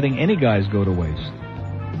letting any guys go to waste.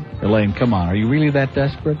 Elaine, come on. Are you really that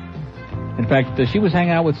desperate? In fact, she was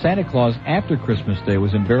hanging out with Santa Claus after Christmas Day. It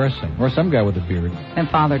was embarrassing. Or some guy with a beard. And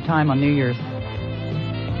Father Time on New Year's.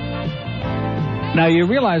 Now, you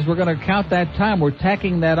realize we're going to count that time. We're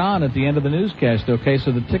tacking that on at the end of the newscast, okay?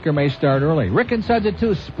 So the ticker may start early. Rick and Suds at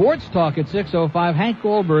 2, Sports Talk at 6:05. Hank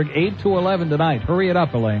Goldberg, 8 to 11 tonight. Hurry it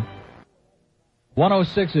up, Elaine.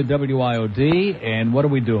 106 at WIOD. And what are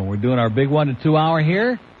we doing? We're doing our big 1 to 2 hour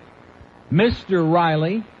here. Mr.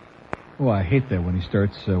 Riley. Oh, I hate that when he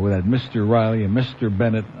starts with that Mr. Riley and Mr.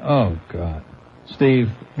 Bennett. Oh, God.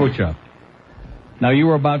 Steve, butch up. Now, you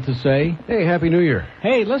were about to say... Hey, Happy New Year.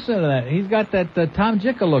 Hey, listen to that. He's got that Tom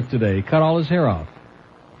Jicha look today. He cut all his hair off.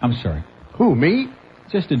 I'm sorry. Who, me?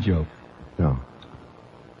 Just a joke. No.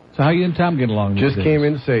 So how you and Tom get along? Just came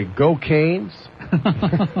in to say, go Canes.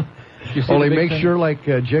 Only make sure, like,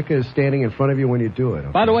 Jicha is standing in front of you when you do it.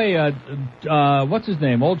 Okay? By the way, what's his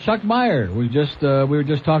name? Old Chuck Meyer. We were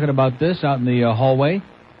just talking about this out in the hallway.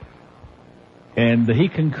 And he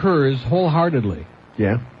concurs wholeheartedly.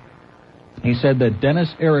 Yeah. He said that Dennis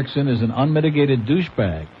Erickson is an unmitigated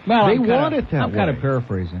douchebag. Well, they want it that way. I'm kind of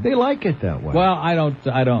paraphrasing. They like it that way. Well, I don't.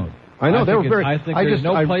 I know they were very. I think there's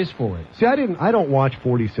no place for it. See, I don't watch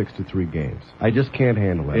 46-3 games. I just can't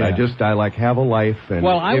handle it. Yeah. I like have a life. And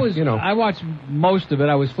well, I watched most of it.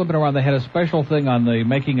 I was flipping around. They had a special thing on the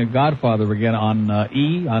Making a Godfather again on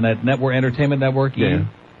E, on that network, Entertainment Network E. Yeah.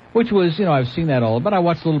 Which was, I've seen that all, but I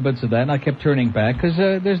watched little bits of that, and I kept turning back, because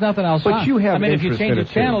there's nothing else on. But you have if you interest change in the it,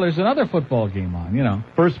 channel, too. there's another football game on,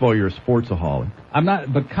 First of all, you're a sportsaholic. I'm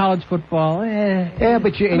not, but college football, Yeah,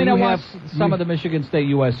 but I watched some of the Michigan State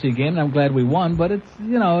USC game, and I'm glad we won, but it's,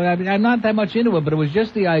 I'm not that much into it, but it was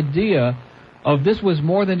just the idea of this was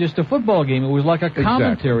more than just a football game. It was like a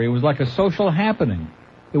commentary. Exactly. It was like a social happening.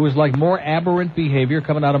 It was like more aberrant behavior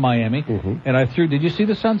coming out of Miami. Mm-hmm. And did you see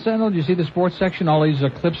the Sun Sentinel? Did you see the sports section? All these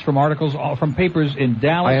clips from articles, from papers in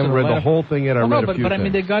Dallas. I haven't read the whole thing yet. I read a few but I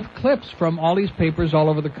mean, they got clips from all these papers all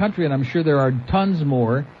over the country, and I'm sure there are tons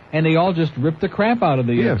more. And they all just ripped the crap out of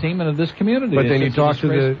the team and of this community. But then you talk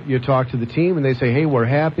to the team, and they say, "Hey, we're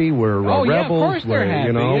happy. We're rebels." Yeah, of course they're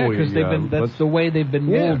happy. Because that's the way they've been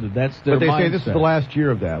molded. That's their mindset. But they say this is the last year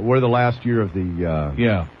of that. We're the last year of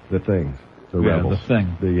the things. The rebels. The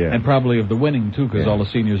thing. And probably of the winning, too, because all the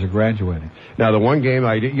seniors are graduating. Now, the one game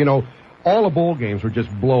all the bowl games were just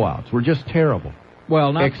blowouts. Were just terrible.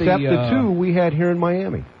 Well, not except the two we had here in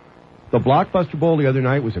Miami. The Blockbuster Bowl the other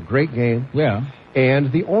night was a great game. Yeah.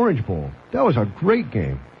 And the Orange Bowl. That was a great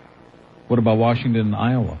game. What about Washington and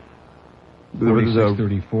Iowa?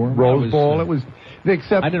 46-34. Rose Bowl.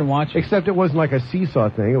 Except I didn't watch it. Except it wasn't like a seesaw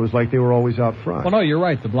thing. It was like they were always out front. Well, no, you're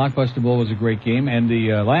right. The Blockbuster Bowl was a great game, and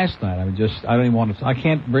the last night, I don't even want to. I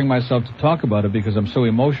can't bring myself to talk about it because I'm so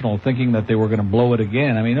emotional, thinking that they were going to blow it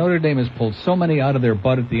again. I mean, Notre Dame has pulled so many out of their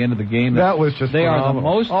butt at the end of the game. That was just they phenomenal. are the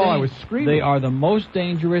most. I was screaming. They are the most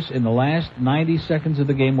dangerous in the last 90 seconds of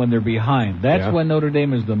the game when they're behind. That's when Notre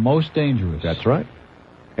Dame is the most dangerous. That's right.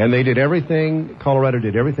 And they did everything. Colorado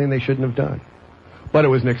did everything they shouldn't have done. But it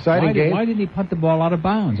was an exciting game. Why did he punt the ball out of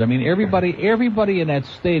bounds? I mean, everybody in that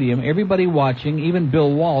stadium, everybody watching, even Bill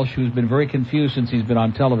Walsh, who's been very confused since he's been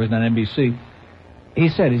on television on NBC, he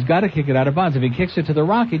said he's got to kick it out of bounds. If he kicks it to the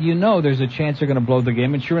Rocket, you know there's a chance they're going to blow the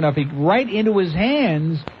game. And sure enough, he right into his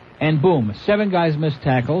hands, and boom, 7 guys missed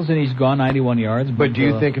tackles, and he's gone 91 yards. But do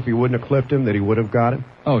you think if he wouldn't have clipped him that he would have got him?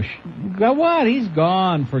 Oh, what? He's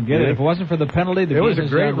gone. Forget it. If it wasn't for the penalty, the it was a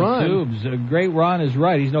great run. Tubes. A great run is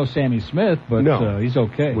right. He's no Sammy Smith, but he's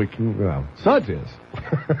okay. Suds is.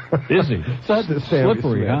 Is he? Suds is Sammy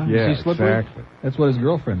slippery, Smith. huh? Yeah, is he slippery? Exactly. That's what his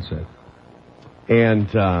girlfriend said. And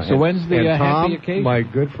so when's the Tom, happy occasion? My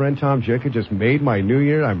good friend Tom Jicka just made my New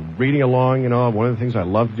Year. I'm reading along, one of the things I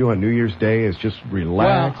love to do on New Year's Day is just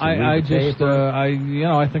relax. Well,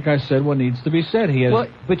 I think I said what needs to be said. He has,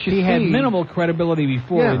 he had minimal credibility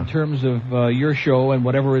before in terms of your show and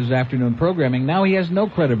whatever his afternoon programming. Now he has no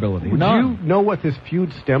credibility. Do you know what this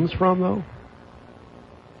feud stems from, though?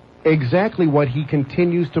 Exactly what he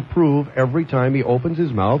continues to prove every time he opens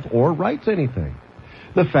his mouth or writes anything.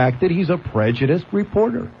 The fact that he's a prejudiced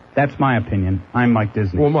reporter. That's my opinion. I'm Mike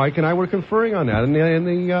Disney. Well, Mike and I were conferring on that in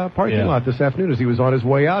the parking lot this afternoon as he was on his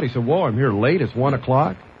way out. He said, whoa, I'm here late. It's 1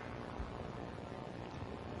 o'clock.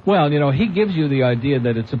 Well, he gives you the idea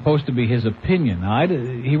that it's supposed to be his opinion. Now,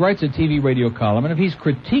 he writes a TV radio column, and if he's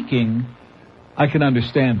critiquing, I can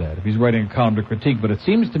understand that, if he's writing a column to critique. But it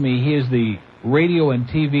seems to me he is the radio and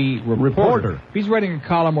TV reporter. If he's writing a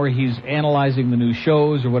column where he's analyzing the new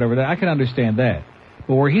shows or whatever, I can understand that.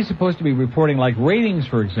 But where he's supposed to be reporting, like ratings,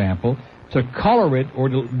 for example, to color it or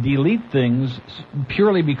to delete things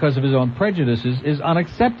purely because of his own prejudices is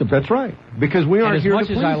unacceptable. That's right. Because we aren't here to please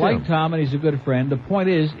him. As much as I like Tom and he's a good friend, the point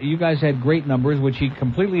is, you guys had great numbers, which he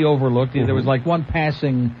completely overlooked. There was like one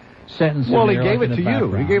passing sentence in there. Well, he gave it to you.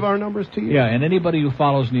 Background. He gave our numbers to you. Yeah, and anybody who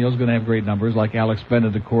follows Neil's going to have great numbers, like Alex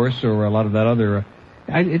Bennett, of course, or a lot of that other...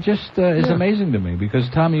 It just is amazing to me because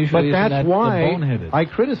Tom usually isn't that boneheaded. I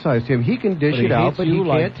criticized him. He can dish it out, but he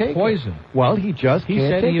can't take poison. It. Well, he just can't take it. He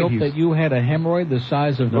said he hoped that you had a hemorrhoid the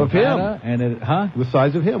size of Nevada, and the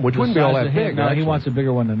size of him, which wouldn't be all that big. No, he wants a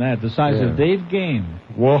bigger one than that. The size of Dave Game.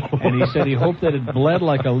 Whoa! And he said he hoped that it bled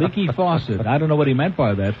like a leaky faucet. I don't know what he meant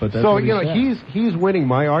by that, but that's what he said. He's winning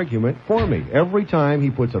my argument for me every time he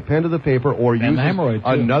puts a pen to the paper or uses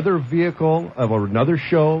another vehicle of another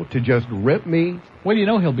show to just rip me. Well,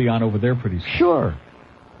 he'll be on over there pretty soon. Sure.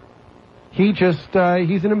 He just,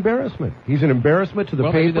 he's an embarrassment. He's an embarrassment to the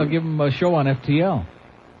paper. Maybe they'll give him a show on FTL.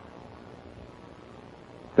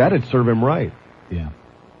 That'd serve him right. Yeah.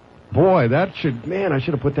 Boy, I should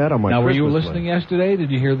have put that on my Now, Christmas were you listening yesterday?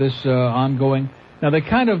 Did you hear this ongoing? Now, they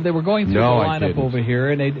were going through the lineup over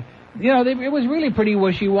here, and it was really pretty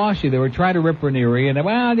wishy-washy. They were trying to rip Ranieri, and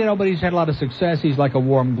but he's had a lot of success. He's like a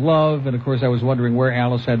warm glove, and of course I was wondering where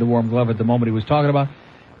Alice had the warm glove at the moment he was talking about.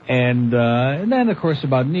 And then, of course,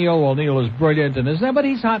 about Neil. Well, Neil is brilliant, but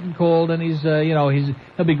he's hot and cold, and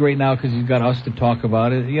he'll be great now because he's got us to talk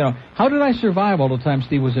about it. How did I survive all the time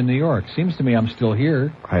Steve was in New York? Seems to me I'm still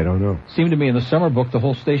here. I don't know. Seemed to me in the summer book, the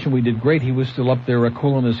whole station we did great. He was still up there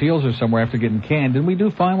cooling his heels or somewhere after getting canned. Didn't we do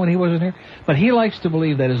fine when he wasn't here? But he likes to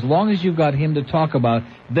believe that as long as you've got him to talk about,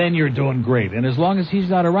 then you're doing great. And as long as he's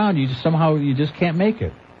not around, you just can't make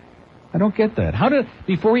it. I don't get that.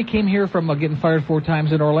 Before he came here from getting fired 4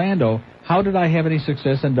 times in Orlando, how did I have any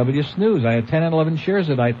success on W Snooze? I had 10 and 11 shares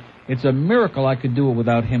a night. It's a miracle I could do it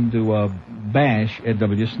without him to bash at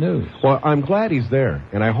W Snooze. Well, I'm glad he's there,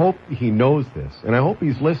 and I hope he knows this, and I hope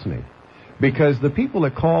he's listening. Because the people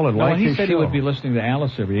that call and like his show... he said he would be listening to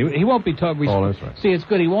Alice every day. He won't be talking... Oh, that's right. See, it's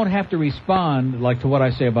good. He won't have to respond like to what I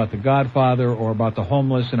say about The Godfather or about the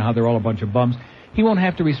homeless and how they're all a bunch of bums. He won't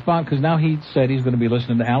have to respond because now he said he's going to be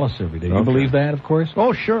listening to Alice every day. You believe that, of course?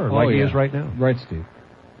 Oh, sure. He is right now. Right, Steve.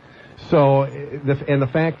 So, the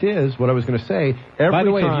fact is, what I was going to say, every By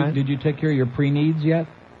the way, time... did you take care of your pre-needs yet?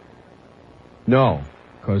 No.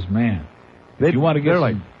 Because, man, you want to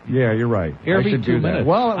get yeah, you're right. Every I should 2 do minutes. That.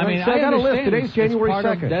 Well, I got a list. Today's January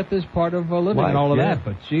 2nd. Death is part of living and all of that.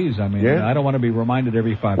 But, geez, I don't want to be reminded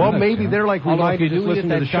every 5 minutes. Well, maybe they're like reminded to listen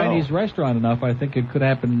to the show. Chinese restaurant enough, I think it could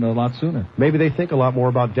happen a lot sooner. Maybe they think a lot more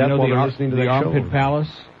about death while they're listening to the show. Armpit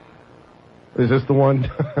Palace. Is this the one?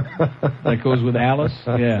 That goes with Alice?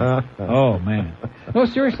 Yeah. Oh, man. No,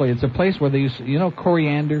 seriously, it's a place where they use,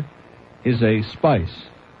 coriander is a spice.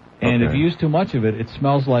 And if you use too much of it, it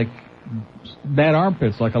smells like bad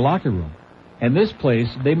armpits, like a locker room. And this place,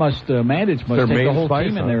 they must, Mandich must take the whole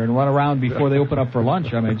team in there and run around before they open up for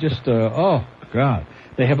lunch. I mean, just, oh, God.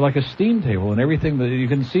 They have like a steam table and everything. You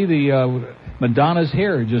can see the Madonna's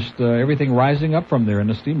hair, just everything rising up from there in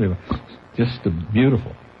the steam table. Just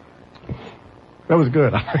beautiful. That was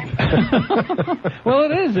good. Well,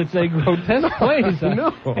 it is. It's a grotesque place.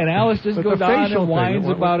 No. And Alice just goes on and whines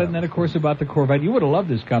about it, and then, of course, about the Corvette. You would have loved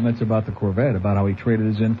his comments about the Corvette, about how he traded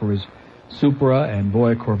his in for his Supra, and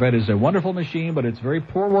boy, a Corvette is a wonderful machine, but it's very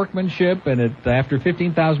poor workmanship, and after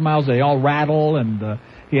 15,000 miles, they all rattle, and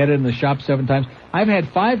he had it in the shop 7 times. I've had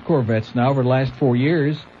 5 Corvettes now over the last 4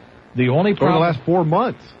 years. The only problem... Over the last 4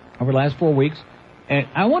 months. Over the last 4 weeks. And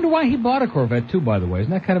I wonder why he bought a Corvette, too, by the way.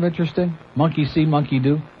 Isn't that kind of interesting? Monkey see, monkey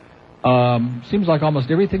do. Seems like almost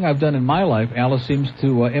everything I've done in my life, Alice seems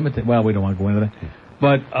to imitate. Well, we don't want to go into that.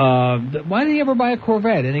 But why did he ever buy a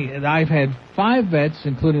Corvette? And I've had 5 vets,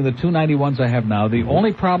 including the 291s I have now. The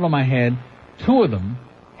only problem I had, 2 of them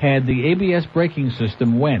had the ABS braking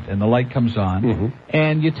system went, and the light comes on.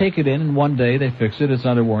 And you take it in, and one day they fix it. It's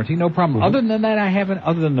under warranty. No problem. Other than that, I haven't,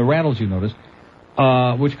 other than the rattles you noticed,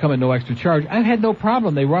 which come at no extra charge, I've had no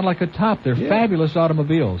problem. They run like a top. They're fabulous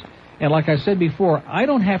automobiles. And like I said before, I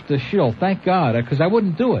don't have to shill, thank God, because I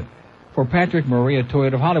wouldn't do it. For Patrick Murray at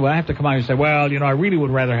Toyota of Hollywood, I have to come out and say, well, I really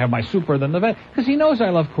would rather have my Supra than the Vet, because he knows I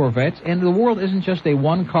love Corvettes, and the world isn't just a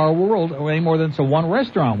one-car world, or any more than it's a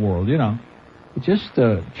one-restaurant world, It's just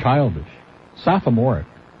childish, sophomoric,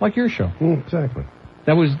 like your show. Exactly.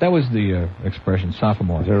 That was the expression,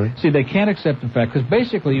 sophomore. Right? See, they can't accept the fact, because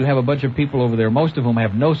basically you have a bunch of people over there, most of whom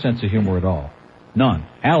have no sense of humor at all. None.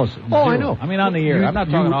 Alice, zero. I know. I mean, on the air. I'm not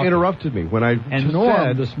talking off. You interrupted me when I And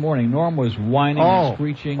Norm this morning, Norm was whining and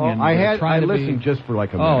screeching and I listened just for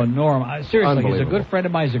like a minute. Oh, Norm, seriously, he's a good friend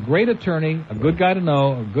of mine. He's a great attorney, a good guy to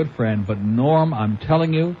know, a good friend. But Norm, I'm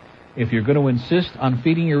telling you, if you're going to insist on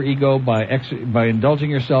feeding your ego by indulging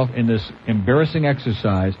yourself in this embarrassing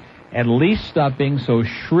exercise, at least stop being so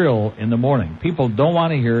shrill in the morning. People don't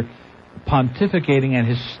want to hear pontificating and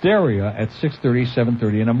hysteria at 6:30,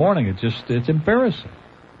 7:30 in the morning. It's embarrassing.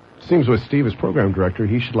 Seems with Steve as program director,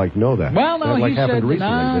 he should know that. Well, no, that, he said,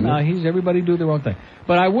 recently, everybody do their own thing.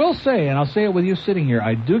 But I will say, and I'll say it with you sitting here,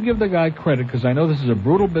 I do give the guy credit, because I know this is a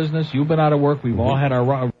brutal business. You've been out of work. We've all had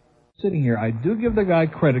our... Sitting here, I do give the guy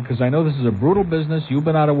credit, because I know this is a brutal business. You've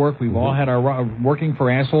been out of work. We've all had our working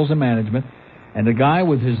for assholes in management. And the guy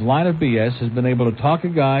with his line of BS has been able to talk a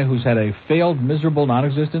guy who's had a failed, miserable,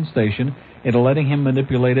 non-existent station into letting him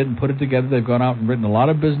manipulate it and put it together. They've gone out and written a lot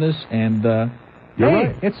of business, and You're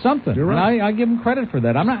right. It's something. You're right. And I give him credit for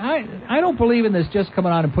that. I don't believe in this just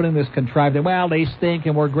coming on and putting this contrived, well, they stink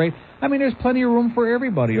and we're great. I mean, there's plenty of room for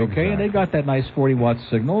everybody, okay? Exactly. And they got that nice 40-watt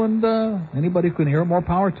signal, and anybody who can hear it, more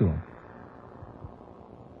power to them.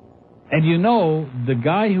 And the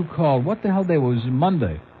guy who called, what the hell day was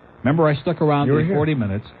Monday? Remember, I stuck around for 40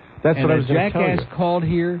 minutes. That's what I was going to tell you. Jackass called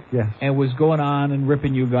here Yes. and was going on and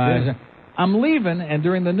ripping you guys. Yes. I'm leaving, and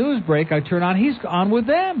during the news break, I turn on. He's on with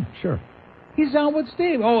them. Sure. He's on with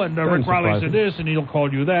Steve. Oh, and Rick Riley said this, and he'll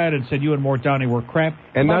call you that, and said you and Mort Downey were crap.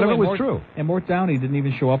 And none of it was true. And Mort Downey didn't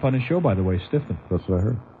even show up on his show, by the way, Stifton. That's what I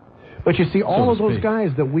heard. But you see, all of those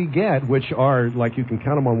guys that we get, which are, like, you can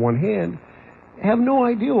count them on one hand, have no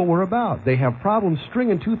idea what we're about. They have problems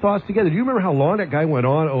stringing two thoughts together. Do you remember how long that guy went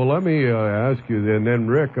on? Oh, let me ask you, and then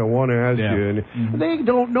Rick, I want to ask you. And they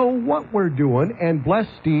don't know what we're doing, and bless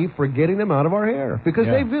Steve for getting them out of our hair, because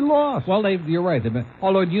they've been lost. Well, you're right.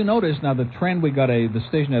 Although, you notice now the trend, the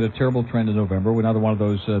station had a terrible trend in November. We're another one of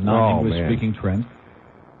those non-English speaking trends.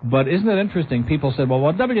 But isn't it interesting? People said, well,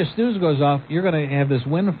 when W. Snooze goes off, you're going to have this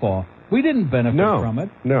windfall. We didn't benefit from it.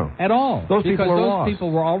 No. At all. Those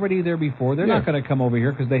people were already there before. They're not going to come over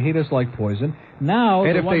here because they hate us like poison. Now,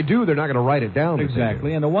 and if they do, they're not going to write it down.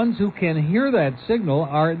 Exactly. And the ones who can hear that signal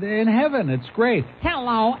are in heaven. It's great.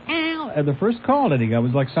 Hello, Al. And the first call that he got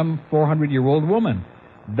was like some 400-year-old woman.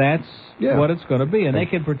 That's what it's going to be. And they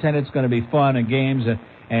can pretend it's going to be fun and games.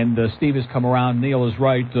 And Steve has come around. Neil is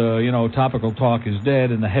right. Topical talk is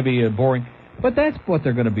dead. And the heavy, boring. But that's what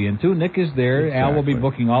they're going to be into. Nick is there. Exactly. Al will be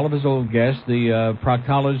booking all of his old guests. The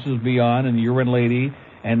proctologist will be on, and the urine lady,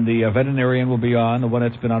 and the veterinarian will be on, the one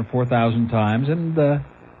that's been on 4,000 times. And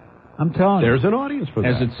I'm telling you. There's an audience for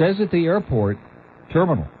that. As it says at the airport,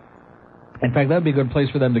 terminal. In fact, that would be a good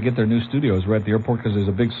place for them to get their new studios right at the airport, because there's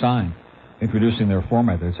a big sign introducing their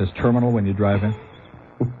format there. It says terminal when you drive in.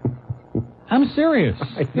 I'm serious.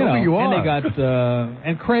 I know you are. And they got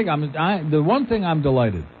and Craig. The one thing I'm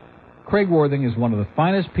delighted. Craig Worthing is one of the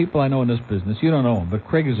finest people I know in this business. You don't know him, but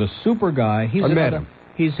Craig is a super guy. I met him.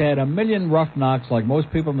 He's had a million rough knocks like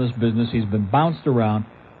most people in this business. He's been bounced around.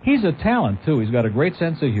 He's a talent, too. He's got a great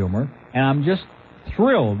sense of humor, and I'm just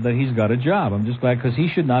thrilled that he's got a job. I'm just glad because he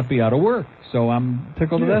should not be out of work. So I'm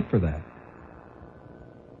tickled to death for that.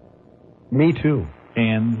 Me too.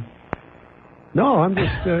 And? No, I'm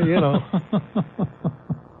just,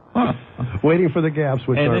 waiting for the gaps.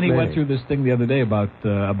 Which and then he made. went through this thing the other day about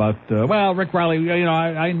Rick Riley.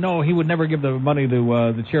 I know he would never give the money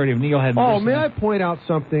to the charity of Neil had. Oh, may I point out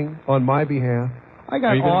something on my behalf? I've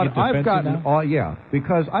gotten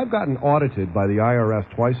audited by the IRS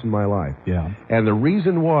twice in my life. Yeah. And the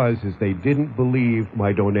reason is they didn't believe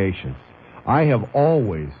my donations. I have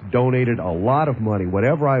always donated a lot of money,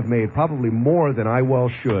 whatever I've made, probably more than I well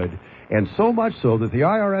should. And so much so that the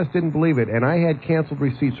IRS didn't believe it, and I had canceled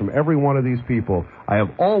receipts from every one of these people. I have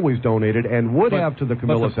always donated and would have to the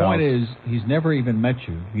Camilla's house. But the point is, he's never even met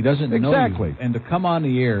you. He doesn't know you. Exactly. And to come on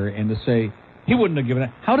the air and to say, he wouldn't have given it.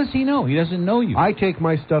 How does he know? He doesn't know you. I take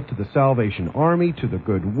my stuff to the Salvation Army, to the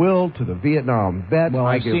Goodwill, to the Vietnam Vet. Well,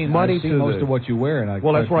 I've seen most of what you wear. And that's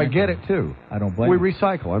where I get it, too. I don't blame you. We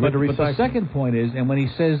recycle. I'm into recycling. But the second point is, and when he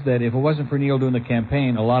says that if it wasn't for Neil doing the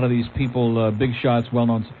campaign, a lot of these people, big shots,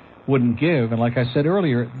 well-known, wouldn't give. And like I said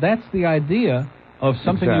earlier, that's the idea of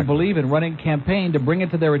something you believe in, running a campaign to bring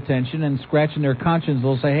it to their attention and scratching their conscience.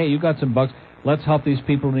 They'll say, hey, you got some bucks. Let's help these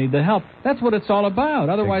people who need the help. That's what it's all about.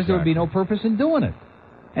 Otherwise, there would be no purpose in doing it.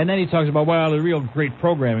 And then he talks about, well, the real great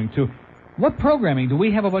programming, too. What programming? Do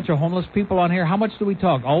we have a bunch of homeless people on here? How much do we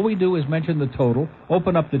talk? All we do is mention the total,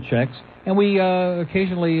 open up the checks, and we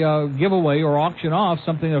occasionally give away or auction off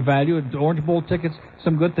something of value, Orange Bowl tickets,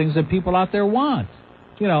 some good things that people out there want.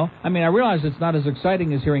 I realize it's not as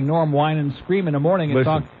exciting as hearing Norm whine and scream in the morning and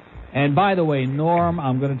talk. And by the way, Norm,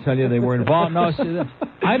 I'm going to tell you they were involved. No,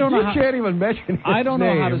 I don't know. You can't even mention his I don't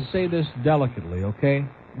know how name. to say this delicately, okay?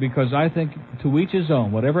 Because I think to each his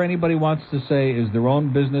own. Whatever anybody wants to say is their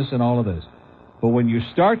own business and all of this. But when you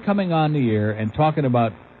start coming on the air and talking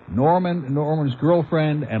about Norman's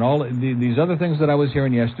girlfriend and all these other things that I was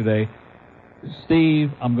hearing yesterday,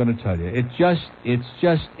 Steve, I'm going to tell you, it's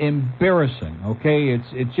just embarrassing, okay?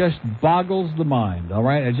 It just boggles the mind, all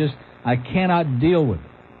right? I cannot deal with it.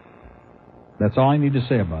 That's all I need to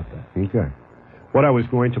say about that. Okay. What I was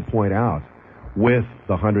going to point out with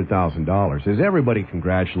the $100,000 is everybody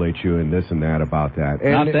congratulates you and this and that about that.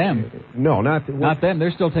 And not them. No, not them.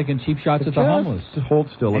 They're still taking cheap shots at the homeless. Just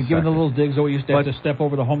hold still and giving the little digs. Oh, we used to have to step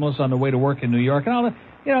over the homeless on the way to work in New York and all that.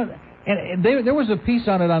 And there was a piece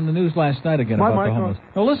on it on the news last night again about the homeless.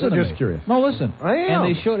 No, listen to me. Just curious. No, listen. I am.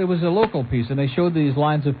 And they showed, it was a local piece, and they showed these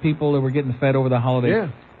lines of people that were getting fed over the holidays.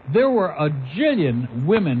 Yeah. There were a jillion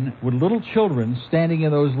women with little children standing in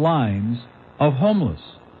those lines of homeless.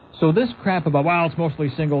 So this crap about, it's mostly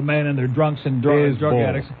single men and they're drunks and drug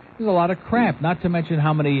addicts, there's a lot of crap, not to mention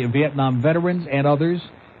how many Vietnam veterans and others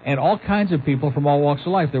and all kinds of people from all walks of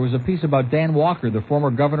life. There was a piece about Dan Walker, the former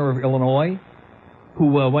governor of Illinois, who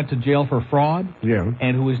went to jail for fraud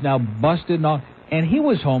and who is now busted and all. And he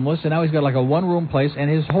was homeless, and now he's got like a one-room place, and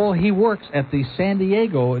he works at the San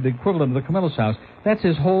Diego, the equivalent of the Camilla's house. That's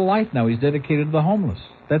his whole life now. He's dedicated to the homeless.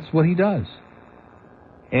 That's what he does.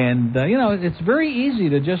 And, it's very easy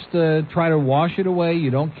to just try to wash it away.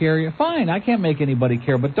 You don't care. Fine, I can't make anybody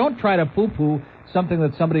care, but don't try to poo-poo something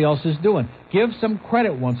that somebody else is doing. Give some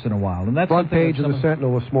credit once in a while. And that's front page of the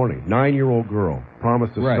Sentinel this morning. 9-year-old girl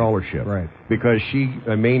promised a scholarship because she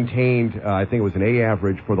maintained, I think it was an A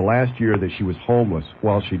average for the last year that she was homeless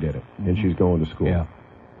while she did it, and she's going to school. Yeah.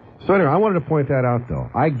 So anyway, I wanted to point that out, though.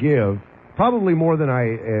 I give probably more than I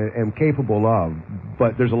am capable of,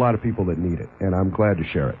 but there's a lot of people that need it, and I'm glad to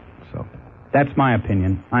share it. So that's my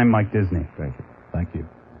opinion. I'm Mike Disney. Thank you. Thank you.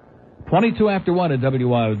 22 after 1 at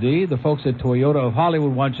WYOD. The folks at Toyota of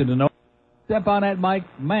Hollywood want you to know. Step on that mic.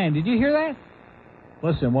 Man, did you hear that?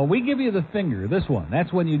 Listen, when we give you the finger, this one,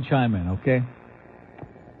 that's when you chime in, okay?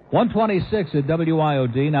 126 at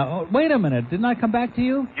WYOD. Now, wait a minute. Didn't I come back to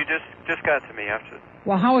you? You just got to me after.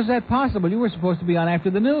 Well, how is that possible? You were supposed to be on after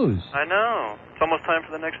the news. I know. It's almost time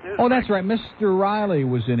for the next news. Oh, that's right. Mr. Riley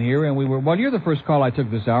was in here, and well, you're the first call I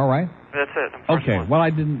took this hour, right? That's it. I'm first one. Well, I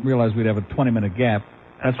didn't realize we'd have a 20-minute gap.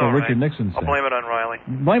 That's what Richard Nixon said. I'll blame it on Riley.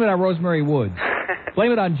 Blame it on Rosemary Woods.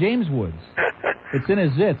 Blame it on James Woods. It's in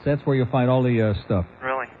his zits. That's where you'll find all the stuff.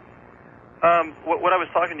 Really? What I was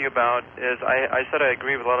talking to you about is I said I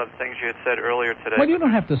agree with a lot of the things you had said earlier today. Well, you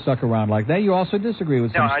don't have to suck around like that. You also disagree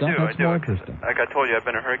with some stuff. No, That's more interesting. Like I told you, I've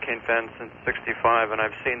been a Hurricane fan since '65, and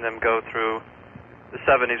I've seen them go through the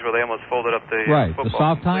 70s where they almost folded up the Right, football the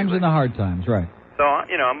soft times completely. and the hard times, right. So,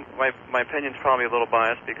 my opinion's probably a little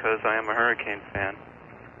biased because I am a Hurricane fan.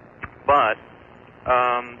 But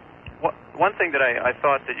one thing that I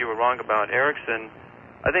thought that you were wrong about, Erickson,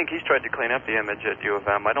 I think he's tried to clean up the image at U of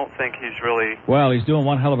M. I don't think he's really... Well, he's doing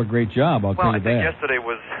one hell of a great job, I'll tell you I think that. yesterday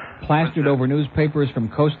was... Plastered over newspapers from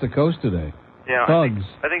coast to coast today. Yeah, Thugs.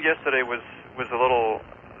 I think yesterday was a little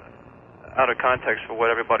out of context for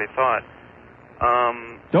what everybody thought.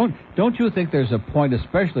 Don't you think there's a point,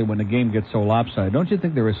 especially when the game gets so lopsided, don't you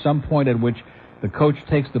think there is some point at which the coach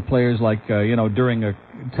takes the players, like, during a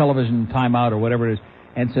television timeout or whatever it is,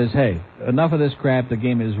 and says, hey, enough of this crap, the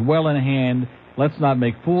game is well in hand, let's not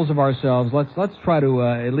make fools of ourselves, let's try to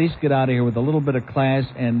at least get out of here with a little bit of class,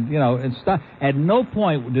 and, and stop. At no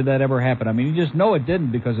point did that ever happen. I mean, you just know it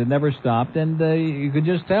didn't because it never stopped, and you could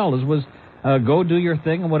just tell this was... go do your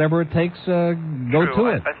thing, and whatever it takes, go to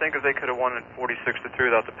it. I think if they could have won it 46-3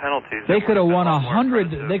 without the penalties, they could have won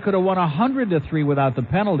 100. They could have won 100-3 without the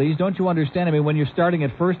penalties. Don't you understand? I mean, when you're starting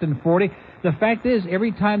at 1st and 40, the fact is,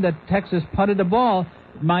 every time that Texas punted the ball,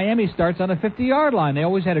 Miami starts on a 50-yard line. They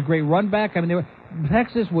always had a great run back. I mean,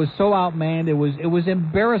 Texas was so outmanned. It was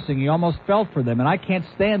embarrassing. You almost felt for them, and I can't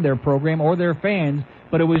stand their program or their fans.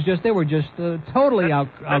 But it was just, they were just totally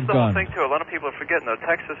outgunned. That's the whole thing, too. A lot of people are forgetting, though.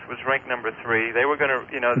 Texas was ranked number 3. They were going to,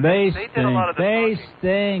 They did a lot of the talking.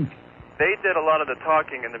 stink. They did a lot of the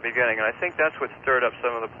talking in the beginning, and I think that's what stirred up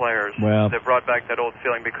some of the players. Well, they brought back that old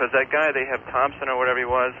feeling, because that guy, they have Thompson or whatever he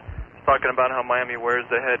was talking about how Miami wears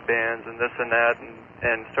the headbands and this and that,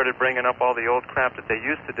 and started bringing up all the old crap that they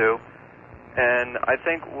used to do. And I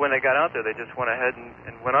think when they got out there, they just went ahead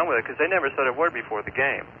and went on with it, because they never said a word before the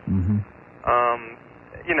game.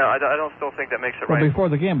 I don't still think that makes it right. Well, before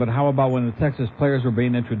the game, but how about when the Texas players were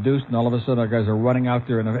being introduced and all of a sudden our guys are running out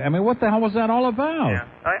there? I mean, what the hell was that all about? Yeah,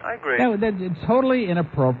 I agree. That's totally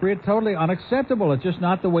inappropriate, totally unacceptable. It's just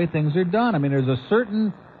not the way things are done. I mean, there's a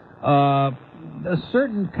certain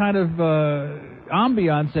kind of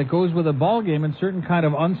ambiance that goes with a ball game and certain kind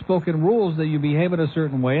of unspoken rules that you behave in a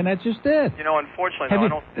certain way, and that's just it. Unfortunately,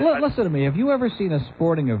 Listen to me. Have you ever seen a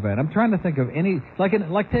sporting event? I'm trying to think of any,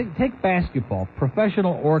 take basketball,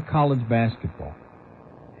 professional or college basketball.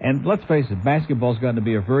 And let's face it, basketball's gotten to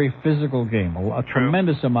be a very physical game, a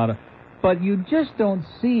tremendous amount of, but you just don't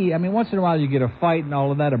see, I mean, once in a while you get a fight and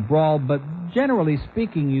all of that, a brawl, but generally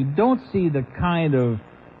speaking, you don't see the kind of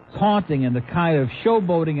taunting and the kind of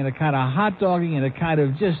showboating and the kind of hot-dogging and the kind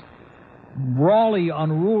of just brawly,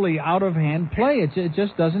 unruly, out-of-hand play. It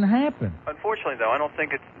just doesn't happen. Unfortunately, though, I don't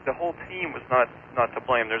think the whole team was not to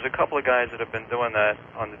blame. There's a couple of guys that have been doing that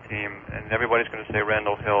on the team, and everybody's going to say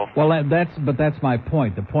Randall Hill. Well, that's my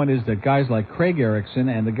point. The point is that guys like Craig Erickson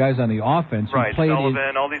and the guys on the offense who played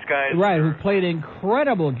Sullivan, all these guys. Right, who played an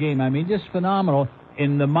incredible game. I mean, just phenomenal.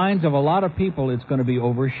 In the minds of a lot of people, it's going to be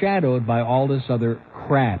overshadowed by all this other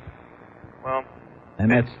crap. Well, and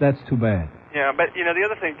that's too bad. Yeah, but the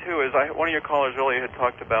other thing too is one of your callers earlier had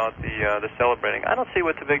talked about the celebrating. I don't see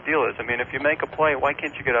what the big deal is. I mean, if you make a play, why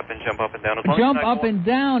can't you get up and jump up and down? Jump up and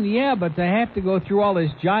down, yeah, but to have to go through all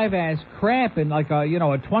this jive-ass crap and like a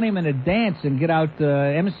 20-minute dance and get out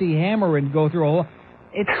MC Hammer and go through a whole...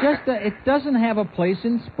 It's just it doesn't have a place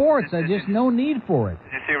in sports. There's just no need for it.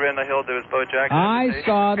 Did you see Randall Hill do his Bo Jackson? I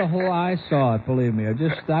saw it. Believe me,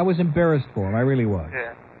 I was embarrassed for him. I really was.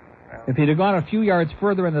 Yeah. If he'd have gone a few yards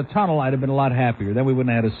further in the tunnel, I'd have been a lot happier. Then we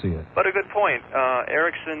wouldn't have had to see it. But a good point.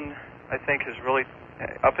 Erickson, I think, is really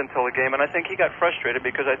up until the game, and I think he got frustrated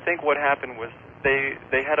because I think what happened was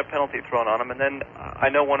they had a penalty thrown on him, and then I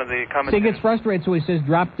know one of the commentators... So he gets frustrated, so he says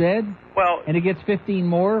drop dead? Well... And he gets 15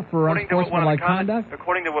 more for unsportsmanlike conduct?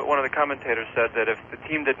 According to what one of the commentators said, that if the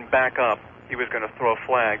team didn't back up, he was going to throw a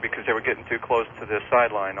flag because they were getting too close to the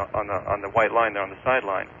sideline, on the white line there on the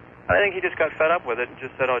sideline. I think he just got fed up with it and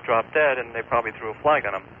just said, drop dead, and they probably threw a flag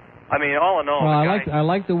on him. I mean, all in all... Well, I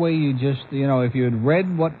like the way you just, if you had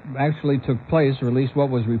read what actually took place, or at least what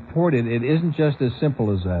was reported, it isn't just as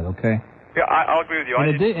simple as that, okay? Yeah, I'll agree with you.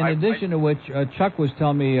 In addition to which, Chuck was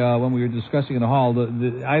telling me when we were discussing in the hall,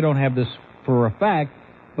 I don't have this for a fact,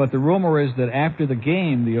 but the rumor is that after the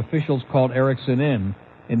game, the officials called Erickson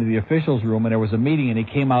into the officials' room, and there was a meeting, and he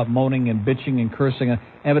came out moaning and bitching and cursing.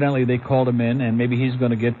 Evidently, they called him in, and maybe he's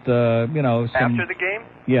going to get, some... After the game?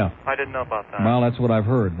 Yeah. I didn't know about that. Well, that's what I've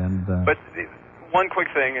heard. And But one quick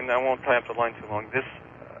thing, and I won't tie up the line too long.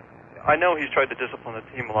 I know he's tried to discipline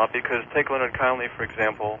the team a lot, because take Leonard Conley, for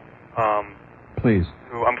example. Please.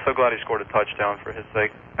 Who I'm so glad he scored a touchdown for his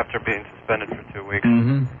sake after being suspended for 2 weeks.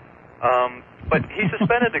 Mm-hmm. But he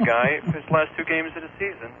suspended the guy for his last 2 games of the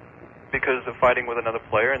season because of fighting with another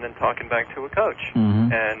player and then talking back to a coach.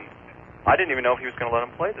 Mm-hmm. And I didn't even know if he was going to let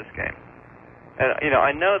him play this game. And, you know,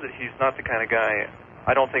 I know that he's not the kind of guy,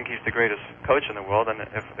 I don't think he's the greatest coach in the world, and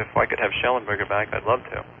if I could have Schellenberger back, I'd love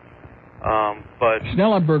to. But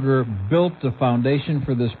Schnellenberger built the foundation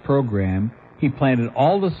for this program. He planted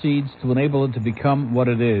all the seeds to enable it to become what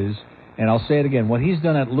it is. And I'll say it again, what he's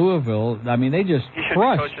done at Louisville, I mean, they just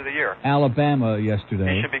crushed Coach of the Year. Alabama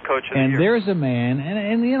yesterday. He should be Coach of the And Year. there's a man,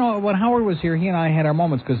 and you know, when Howard was here, he and I had our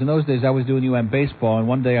moments, because in those days I was doing UM baseball, and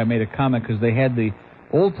one day I made a comment because they had the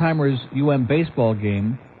old-timers UM baseball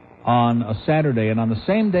game on a Saturday, and on the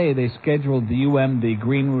same day they scheduled the the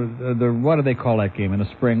green, what do they call that game in the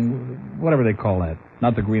spring? Whatever they call that.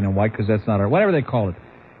 Not the green and white, because that's not our, whatever they call it.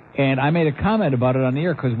 And I made a comment about it on the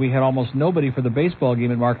air because we had almost nobody for the baseball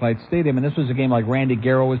game at Marklight Stadium, and this was a game like Randy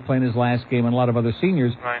Garrow was playing his last game and a lot of other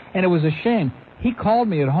seniors, right. And it was a shame. He called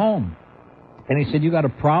me at home, and he said, "You got a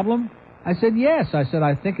problem?" I said, "Yes." I said,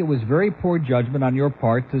 "I think it was very poor judgment on your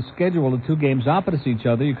part to schedule the two games opposite each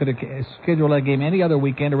other. You could have scheduled that game any other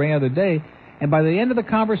weekend or any other day." And by the end of the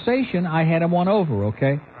conversation, I had him won over,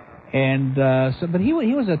 okay? And but he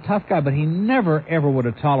was a tough guy, but he never, ever would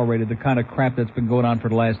have tolerated the kind of crap that's been going on for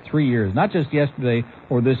the last 3 years. Not just yesterday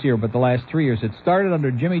or this year, but the last 3 years. It started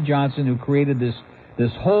under Jimmy Johnson, who created this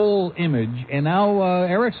whole image, and now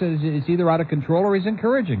Eric says it's either out of control or he's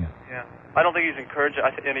encouraging it. Yeah. I don't think he's encouraging.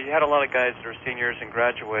 And he had a lot of guys that are seniors and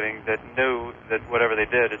graduating that knew that whatever they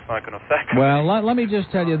did, it's not going to affect them. Well, let me just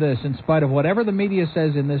tell you this. In spite of whatever the media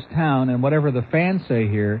says in this town and whatever the fans say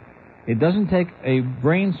here, it doesn't take a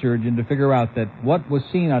brain surgeon to figure out that what was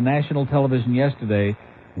seen on national television yesterday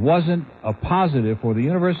wasn't a positive for the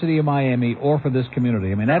University of Miami or for this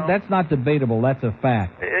community. I mean, that's not debatable. That's a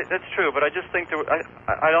fact. That's true, but I just think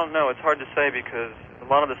I don't know. It's hard to say because a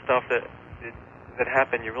lot of the stuff that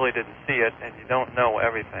happened, you really didn't see it, and you don't know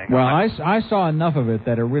everything. Well, I saw enough of it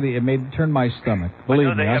that it turned my stomach.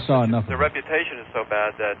 Believe me, I saw enough of it. The reputation is so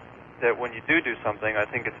bad that when you do something, I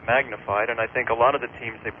think it's magnified, and I think a lot of the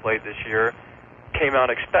teams they played this year came out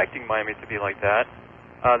expecting Miami to be like that.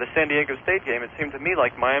 The San Diego State game, it seemed to me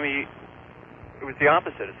like Miami, it was the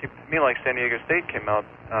opposite. It seemed to me like San Diego State came out,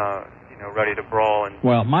 ready to brawl.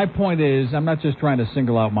 Well, my point is, I'm not just trying to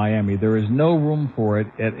single out Miami. There is no room for it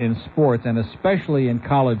in sports, and especially in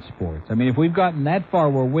college sports. I mean, if we've gotten that far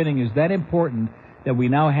where winning is that important that we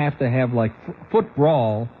now have to have, like, foot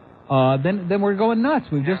brawl, then we're going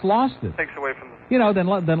nuts. We've just lost it. Takes away from the...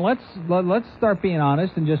 Then let's start being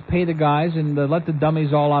honest and just pay the guys and let the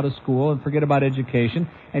dummies all out of school and forget about education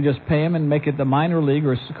and just pay them and make it the minor league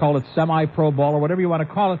or call it semi-pro ball or whatever you want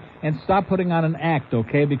to call it, and stop putting on an act,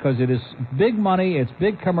 okay? Because it is big money, it's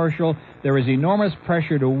big commercial. There is enormous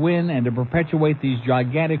pressure to win and to perpetuate these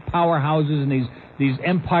gigantic powerhouses and these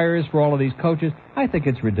empires for all of these coaches. I think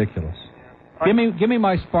it's ridiculous. Give me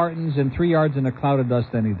my Spartans and 3 yards in a cloud of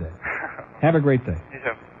dust any day. Have a great day. You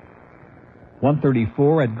too.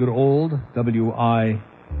 134 at good old WIOD.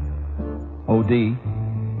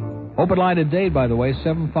 Open line to Dade, by the way,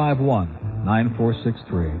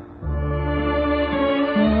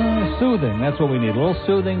 751-9463. Soothing, that's what we need. A little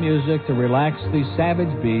soothing music to relax the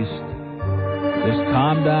savage beast. Just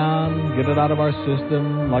calm down, get it out of our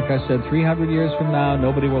system. Like I said, 300 years from now,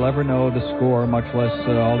 nobody will ever know the score, much less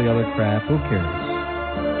all the other crap. Who cares?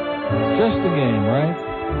 It's just a game, right?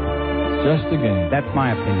 Just a game. That's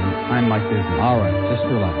my opinion. I'm Mike Disney. All right, just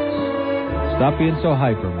relax. Stop being so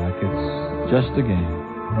hyper, Mike. It's just a game.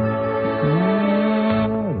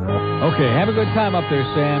 Okay, have a good time up there,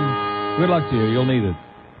 Sam. Good luck to you. You'll need it.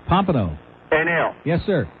 Pompano. Hey, Neil. Yes,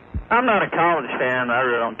 sir. I'm not a college fan. I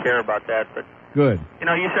really don't care about that, but... Good.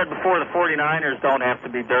 You said before the 49ers don't have to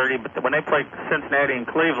be dirty, but when they played Cincinnati and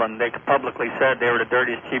Cleveland, they publicly said they were the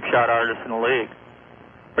dirtiest cheap shot artists in the league.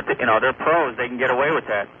 But, they're pros. They can get away with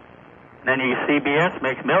that. And then CBS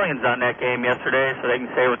makes millions on that game yesterday, so they can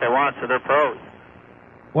say what they want, so they're pros.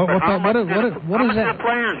 What does that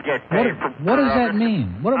players get paid what does that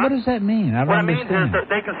mean? What does that mean? I don't understand. What it means is that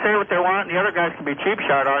they can say what they want, and the other guys can be cheap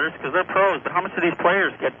shot artists because they're pros. But how much do these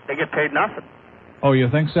players get? They get paid nothing. Oh, you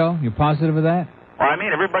think so? You're positive of that? Well,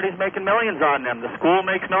 everybody's making millions on them. The school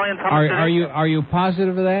makes millions. How much are you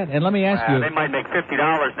positive of that? And let me ask you. They might make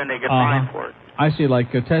 $50, then they get fined for it. I see,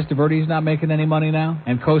 like Testaverde's not making any money now,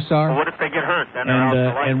 and Kosar. Well, what if they get hurt? Then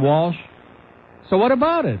and Walsh. So what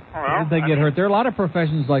about it? If they get hurt, there are a lot of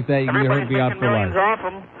professions like that. You can get hurt, be out for life. Everybody's making millions off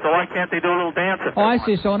them, so why can't they do a little dance? Oh, I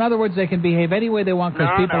see. So in other words, they can behave any way they want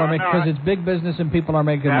because because it's big business and people are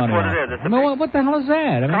making money. That's what it is. What the hell is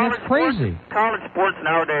that? That's crazy. College sports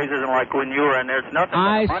nowadays isn't like when you were in there. It's nothing.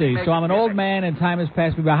 I see. So I'm an old man and time has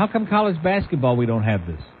passed me by. How come college basketball we don't have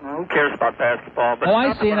this? Well, who cares about basketball? But Oh, it's I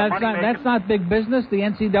not see. about That's not big business. The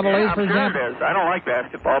NCAA, yeah, for I'm example. sure it is. I don't like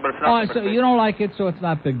basketball, but it's Oh, not. so you don't like it, so it's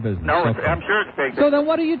not big business. No, Okay. I'm sure it's big. So then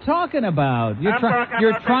what are you talking about? You're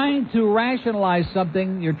trying to rationalize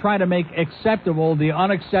something. You're trying to make acceptable the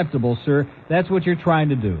unacceptable, sir. That's what you're trying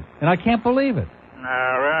to do. And I can't believe it.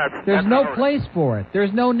 There's no place for it.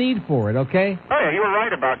 There's no need for it, okay? Oh, yeah, you were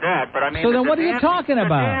right about that. But I mean, So then the what are you dancing- talking the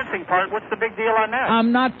about? dancing part, what's the big deal on that?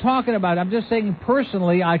 I'm not talking about it. I'm just saying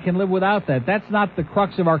personally I can live without that. That's not the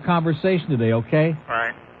crux of our conversation today, okay?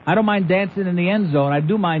 Right. I don't mind dancing in the end zone. I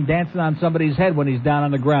do mind dancing on somebody's head when he's down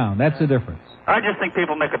on the ground. That's the difference. I just think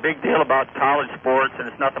people make a big deal about college sports, and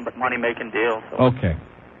it's nothing but money-making deals. So. Okay.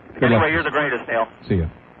 Good Anyway, luck. you're the greatest, Neil. See ya.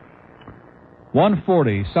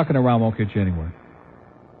 140. Sucking around won't get you anywhere.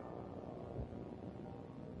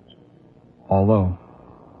 Although,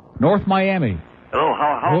 North Miami. Hello,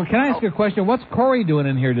 how? Well, can I ask you a question? What's Corey doing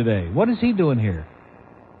in here today? What is he doing here?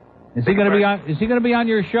 Is he going to be on? Is he going to be on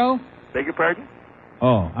your show? Beg your pardon?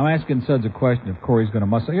 Oh, I'm asking Suds a question. If Corey's going to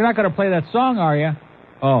muscle, you're not going to play that song, are you?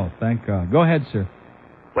 Oh, thank God. Go ahead, sir.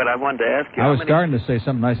 But I wanted to ask you. I was starting to say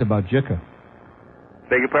something nice about Jicka.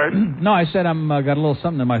 Beg your pardon? No, I said I'm got a little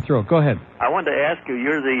something in my throat. Go ahead. I wanted to ask you.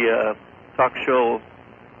 You're the talk show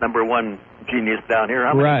 #1 genius down here.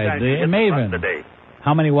 How many Right, times the you hit Maven. the button today?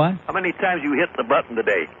 How many what? How many times you hit the button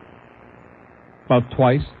today? About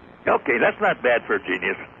twice. Okay, that's not bad for a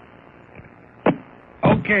genius.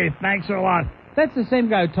 Okay, thanks a lot. That's the same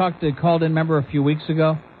guy who called in, remember, a few weeks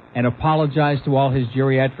ago and apologized to all his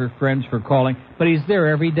geriatric friends for calling. But he's there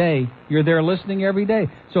every day. You're there listening every day.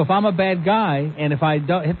 So if I'm a bad guy and if I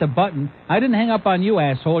don't hit the button, I didn't hang up on you,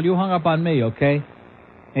 asshole. You hung up on me, okay?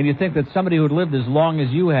 And you think that somebody who'd lived as long as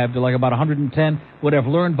you have, to like about 110, would have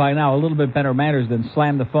learned by now a little bit better manners than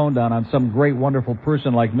slam the phone down on some great, wonderful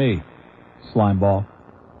person like me. Slimeball.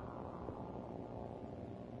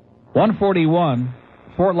 141,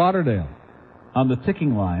 Fort Lauderdale, on the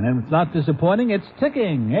ticking line. And it's not disappointing, it's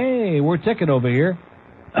ticking. Hey, we're ticking over here.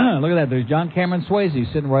 Look at that, there's John Cameron Swayze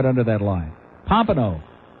sitting right under that line. Pompano.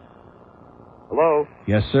 Hello.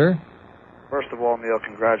 Yes, sir? First of all, Neil,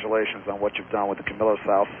 congratulations on what you've done with the Camilo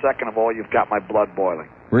South. Second of all, you've got my blood boiling.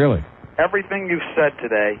 Really? Everything you've said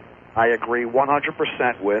today, I agree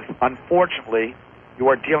 100% with. Unfortunately, you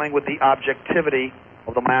are dealing with the objectivity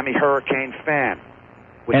of the Miami Hurricanes fan.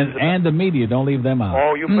 And the media, don't leave them out.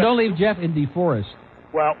 Oh, you don't leave Jeff in DeForest.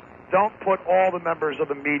 Well, don't put all the members of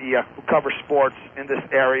the media who cover sports in this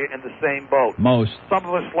area in the same boat. Most. Some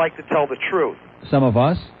of us like to tell the truth. Some of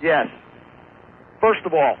us? Yes. First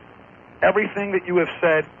of all, everything that you have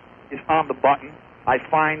said is on the button. I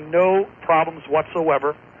find no problems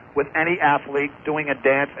whatsoever with any athlete doing a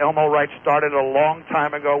dance. Elmo Wright started a long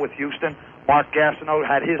time ago with Houston. Mark Gastineau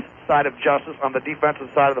had his side of justice on the defensive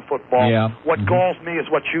side of the football. Yeah. What galls me is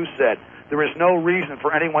what you said. There is no reason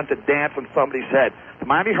for anyone to dance on somebody's head. The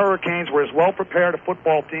Miami Hurricanes were as well prepared a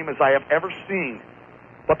football team as I have ever seen,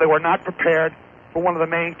 but they were not prepared for one of the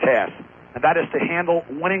main tasks, and that is to handle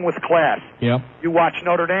winning with class. Yeah. You watch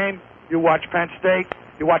Notre Dame, you watch Penn State,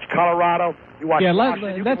 you watch Colorado, you watch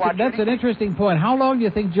Washington, you can watch that's an interesting point. How long do you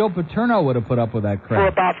think Joe Paterno would have put up with that crap? for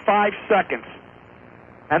about 5 seconds.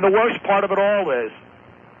 And the worst part of it all is,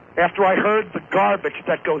 after I heard the garbage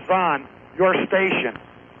that goes on your station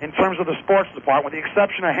in terms of the sports department, with the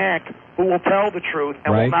exception of Hank, who will tell the truth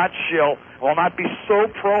and will not shill, will not be so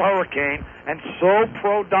pro-Hurricane and so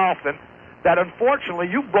pro-Dolphin, that unfortunately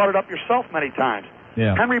you brought it up yourself many times.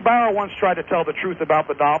 Yeah. Henry Bauer once tried to tell the truth about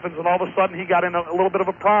the Dolphins, and all of a sudden he got in a little bit of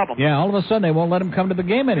a problem. Yeah, all of a sudden they won't let him come to the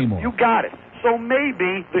game anymore. You got it. So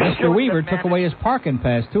maybe the Mr. shilling Weaver that took away his parking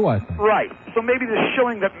pass, too, I think. Right. So maybe the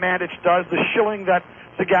shilling that Mandich does, the shilling that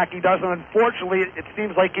Zagacki does, and unfortunately it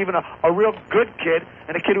seems like even a real good kid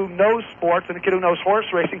and a kid who knows sports and a kid who knows horse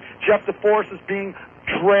racing, Jeff DeForest, is being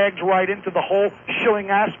dragged right into the whole shilling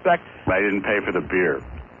aspect. I didn't pay for the beer.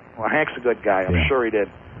 Well, Hank's a good guy. I'm sure he did.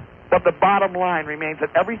 But the bottom line remains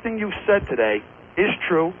that everything you've said today is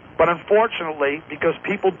true, but unfortunately, because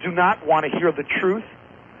people do not want to hear the truth,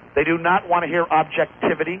 they do not want to hear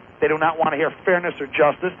objectivity, they do not want to hear fairness or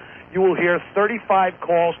justice, you will hear 35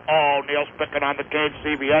 calls, oh, Neil's picking on the Canes,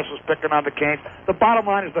 CBS is picking on the Canes. The bottom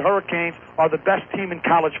line is the Hurricanes are the best team in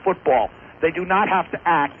college football. They do not have to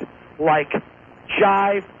act like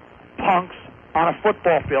jive punks on a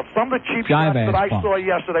football field. Some of the cheap shots that I saw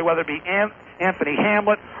yesterday, whether it be Anthony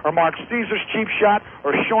Hamlet or Mark Caesar's cheap shot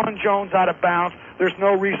or Sean Jones out of bounds, there's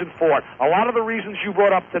no reason for it. A lot of the reasons you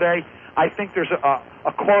brought up today, I think there's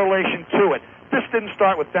a correlation to it. This didn't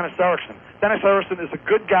start with Dennis Erickson. Dennis Erickson is a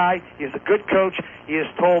good guy. He is a good coach. He has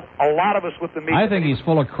told a lot of us with the media. I think he's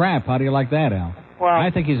full of crap. How do you like that, Al? Well,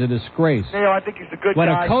 I think he's a disgrace. Neil, I think he's a good When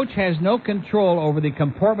guy. a coach has no control over the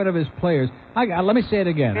comportment of his players, let me say it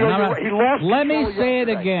again. Neil, he lost Let me control say it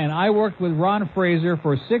yesterday. again. I worked with Ron Fraser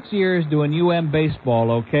for 6 years doing UM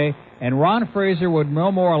baseball, okay? And Ron Fraser would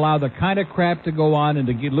no more allow the kind of crap to go on and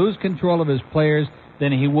to lose control of his players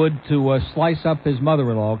than he would to slice up his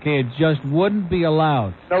mother-in-law, okay? It just wouldn't be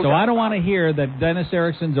allowed. So I don't want to hear that Dennis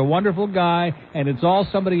Erickson's a wonderful guy and it's all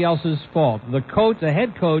somebody else's fault. The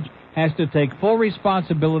head coach, has to take full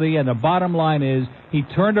responsibility, and the bottom line is he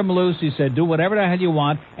turned them loose. He said, do whatever the hell you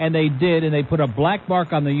want, and they did, and they put a black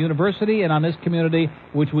mark on the university and on this community,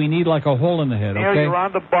 which we need like a hole in the head, Neil, okay? you're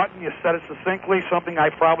on the button. You said it succinctly, something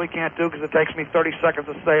I probably can't do because it takes me 30 seconds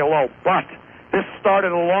to say hello. But this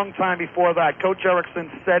started a long time before that. Coach Erickson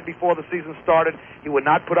said before the season started he would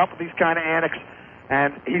not put up with these kind of antics.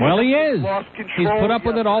 And he is. Lost control. He's put up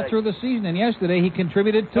with it all yesterday. through the season, and yesterday he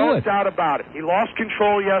contributed to No it. doubt about it. He lost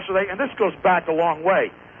control yesterday, and this goes back a long way.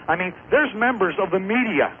 I mean, there's members of the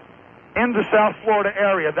media in the South Florida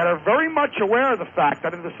area that are very much aware of the fact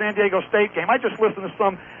that in the San Diego State game, I just listened to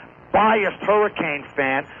some biased Hurricane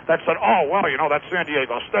fan that said, oh, well, that San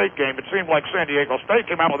Diego State game, it seemed like San Diego State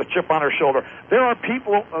came out with a chip on their shoulder. There are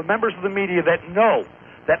people, members of the media, that know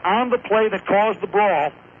that on the play that caused the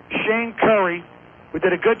brawl, Shane Curry, who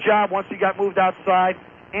did a good job once he got moved inside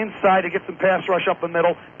to get some pass rush up the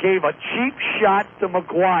middle, gave a cheap shot to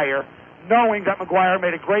McGuire, knowing that McGuire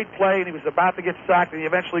made a great play and he was about to get sacked, and he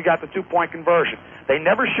eventually got the two-point conversion. They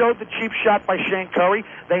never showed the cheap shot by Shane Curry.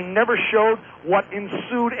 They never showed what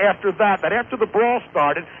ensued after that. That after the brawl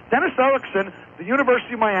started, Dennis Erickson, the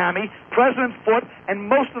University of Miami, President Foote, and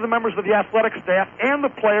most of the members of the athletic staff and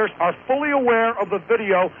the players are fully aware of the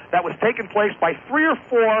video that was taking place by 3 or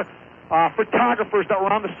 4 photographers that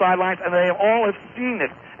were on the sidelines, and they all have seen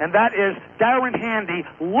it. And that is Darren Handy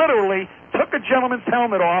literally took a gentleman's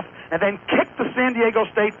helmet off and then kicked the San Diego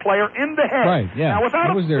State player in the head. Right, yeah. Now,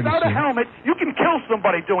 without I was there to a see it. helmet, you can kill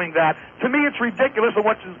somebody doing that. To me, it's ridiculous. And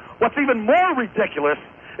what's even more ridiculous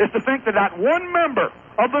is to think that not one member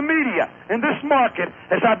of the media in this market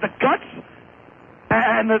has had the guts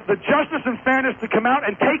and the justice and fairness to come out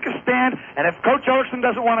and take a stand. And if Coach Erickson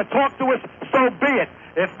doesn't want to talk to us, so be it.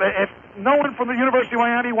 If no one from the University of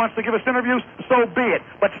Miami wants to give us interviews, so be it.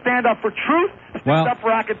 But stand up for truth, stand up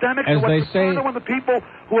for academics. as and what's they say- when the people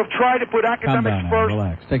who have tried to put Calm academics down now, first.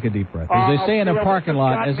 relax. Take a deep breath. As they say in a parking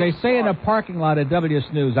lot, at W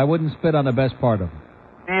Snooze, I wouldn't spit on the best part of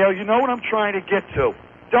it. Neil, you know what I'm trying to get to.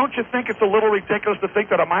 Don't you think it's a little ridiculous to think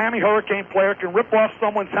that a Miami Hurricane player can rip off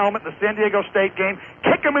someone's helmet in the San Diego State game,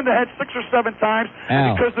 kick him in the head 6 or 7 times,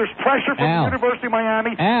 and because there's pressure from the University of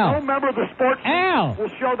Miami, no member of the sports team will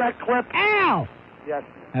show that clip? Yes.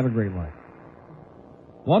 Have a great life.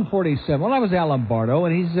 147. Well, that was Al Lombardo,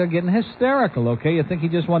 and he's getting hysterical, okay? You think he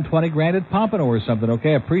just won 20 grand at Pompano or something,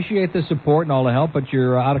 okay? Appreciate the support and all the help, but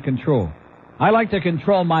you're out of control. I like to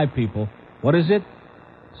control my people. What is it?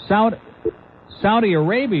 Saudi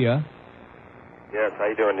Arabia? Yes, how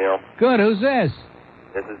you doing, Neil? Good, who's this?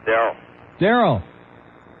 This is Daryl. Daryl.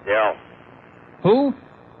 Del. Who?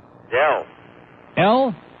 Del.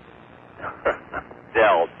 L?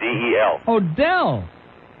 Del. D-E-L. Oh, Del.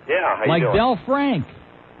 Yeah, how you like doing? Del Frank.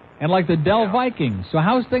 And like the Del Vikings. So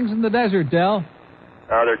how's things in the desert, Del?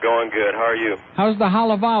 Oh, they're going good. How are you? How's the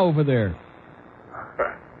halava over there?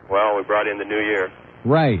 Well, we brought in the new year.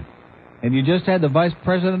 Right. And you just had the vice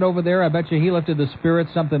president over there. I bet you he lifted the spirit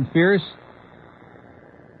something fierce.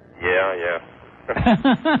 Yeah.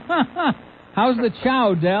 How's the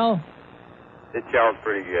chow, Del? It sounds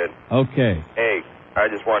pretty good. Okay. Hey, I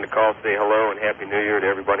just wanted to call, say hello, and Happy New Year to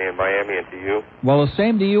everybody in Miami and to you. Well, the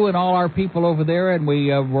same to you and all our people over there, and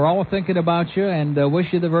we're all thinking about you and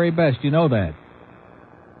wish you the very best. You know that.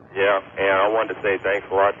 Yeah, and I wanted to say thanks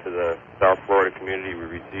a lot to the South Florida community. We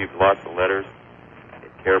received lots of letters,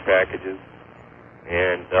 care packages,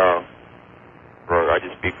 and I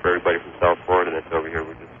just speak for everybody from South Florida that's over here.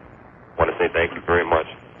 We just want to say thank you very much.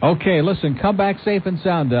 Okay, listen, come back safe and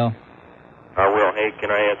sound, Del. I will. Hey,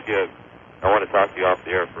 can I ask you, I want to talk to you off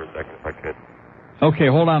the air for a second if I could. Okay,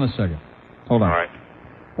 hold on a second. Hold on. All right.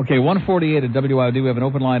 Okay, 148 at WID. We have an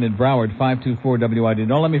open line in Broward, 524-WID.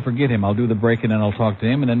 Don't let me forget him. I'll do the break and then I'll talk to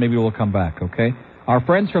him, and then maybe we'll come back, okay? Our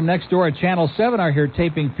friends from next door at Channel 7 are here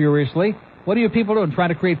taping furiously. What are you people doing, trying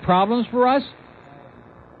to create problems for us?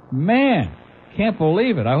 Man, can't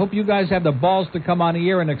believe it. I hope you guys have the balls to come on the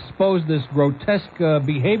air and expose this grotesque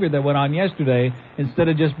behavior that went on yesterday instead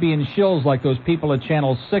of just being shills like those people at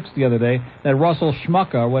Channel 6 the other day, that Russell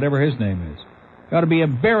Schmucka, or whatever his name is. You ought to be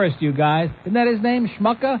embarrassed, you guys. Isn't that his name,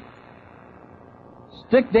 Schmucka?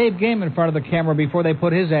 Stick Dave Game in front of the camera before they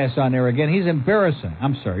put his ass on there again. He's embarrassing.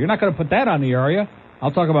 I'm sorry. You're not going to put that on the air, are you?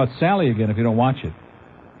 I'll talk about Sally again if you don't watch it.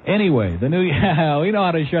 Anyway, the new... we know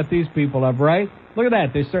how to shut these people up, right? Look at that.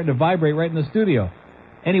 They're starting to vibrate right in the studio.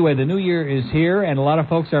 Anyway, the new year is here, and a lot of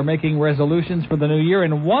folks are making resolutions for the new year,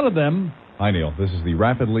 and one of them... Hi, Neil. This is the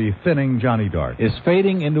rapidly thinning Johnny Dart. ...is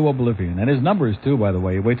fading into oblivion. And his numbers, too, by the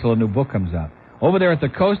way. Wait till a new book comes out. Over there at the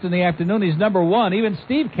Coast in the afternoon, he's number 1. Even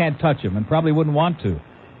Steve can't touch him and probably wouldn't want to.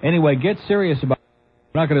 Anyway, get serious about it.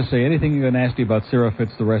 I'm not going to say anything nasty about Sarah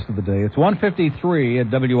Fitz the rest of the day. It's 1:53 at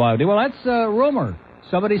WIOD. Well, that's a rumor.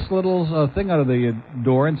 Somebody slid a little thing out of the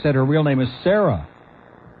door and said her real name is Sarah.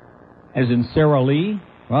 As in Sarah Lee?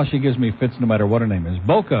 Well, she gives me fits no matter what her name is.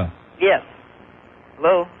 Boca. Yes.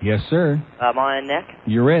 Hello? Yes, sir. Am I on Nick?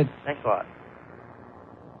 You're it. Thanks a lot.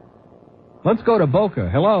 Let's go to Boca.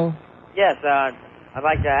 Hello. Yes, I'd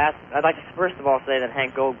like to first of all say that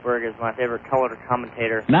Hank Goldberg is my favorite color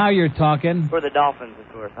commentator. Now you're talking. For the Dolphins,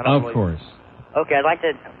 of course. Of course. Okay, I'd like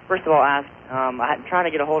to first of all ask, I'm trying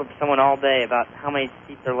to get a hold of someone all day about how many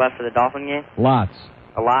seats are left for the Dolphin game. Lots.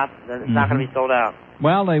 A lot? It's not going to be sold out.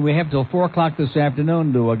 Well, we have till 4 o'clock this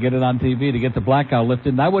afternoon to get it on TV to get the blackout lifted.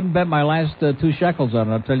 And I wouldn't bet my last 2 shekels on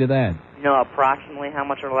it, I'll tell you that. You know approximately how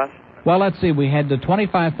much are left? Well, let's see. We had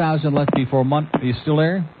 25,000 left before Monday. Are you still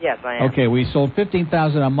there? Yes, I am. Okay, we sold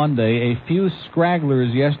 15,000 on Monday, a few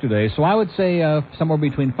scragglers yesterday. So I would say somewhere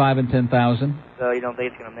between 5,000 and 10,000. So you don't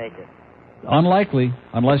think it's going to make it? Unlikely,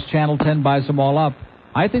 unless Channel 10 buys them all up.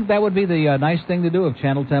 I think that would be the nice thing to do if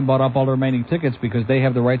Channel 10 bought up all the remaining tickets because they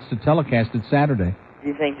have the rights to telecast it Saturday. Do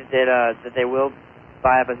you think that they will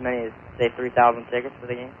buy up as many as, say, 3,000 tickets for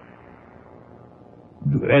the game?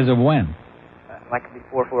 As of when? Like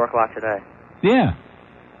before 4 o'clock today. Yeah.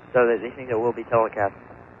 So that they think it will be telecast.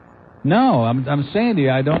 No, I'm saying to you,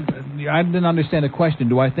 I didn't understand the question.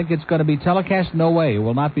 Do I think it's going to be telecast? No way. It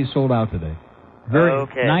will not be sold out today.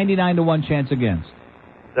 Okay. 99 to 1 chance against.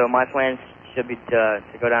 So my plans should be to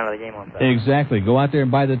go down to the game on Saturday. Exactly. Go out there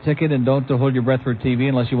and buy the ticket and don't hold your breath for TV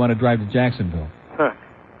unless you want to drive to Jacksonville. Huh.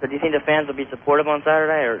 So do you think the fans will be supportive on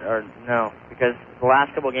Saturday or no? Because the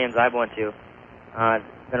last couple of games I've went to,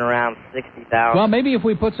 it's been around 60,000. Well, maybe if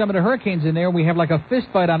we put some of the Hurricanes in there, we have like a fist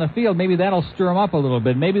fight on the field, maybe that'll stir them up a little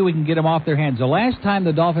bit. Maybe we can get them off their hands. The last time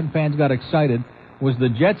the Dolphin fans got excited was the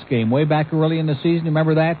Jets game way back early in the season. You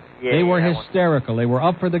remember that? Yeah, they were hysterical. They were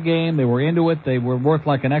up for the game. They were into it. They were worth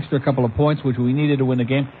like an extra couple of points, which we needed to win the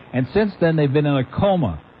game. And since then, they've been in a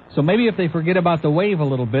coma. So maybe if they forget about the wave a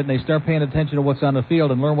little bit and they start paying attention to what's on the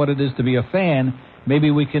field and learn what it is to be a fan,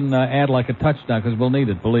 maybe we can add like a touchdown because we'll need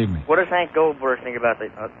it, believe me. What does Hank Goldberg think about the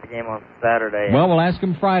game on Saturday? Well, we'll ask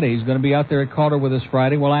him Friday. He's going to be out there at Calder with us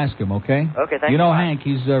Friday. We'll ask him, okay? Okay, thanks. You know Hank,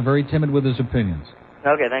 he's very timid with his opinions.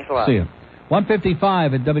 Okay, thanks a lot. See you.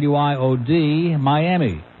 1:55 at WIOD,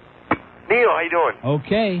 Miami. Neil, how you doing?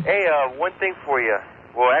 Okay. Hey, one thing for you.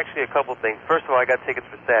 Well, actually, a couple things. First of all, I got tickets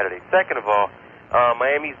for Saturday. Second of all,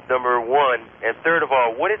 Miami's number 1. And third of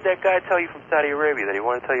all, what did that guy tell you from Saudi Arabia that he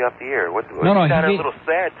wanted to tell you off the air? He sounded a little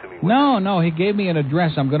sad to me. No, he gave me an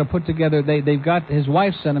address. I'm going to put together. They've got his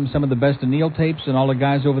wife sent him some of the best of Neil tapes, and all the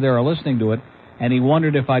guys over there are listening to it. And he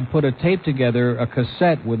wondered if I'd put a tape together, a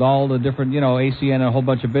cassette with all the different, ACN and a whole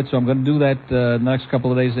bunch of bits. So I'm going to do that the next couple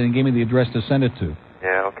of days, and he gave me the address to send it to.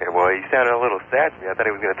 Yeah, okay. Well, he sounded a little sad to me. I thought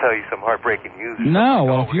he was going to tell you some heartbreaking news. No,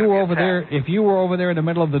 well, if you were over there in the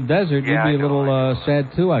middle of the desert, you'd be a little sad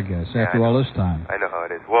too, I guess, after all this time. I know how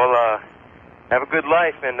it is. Well, have a good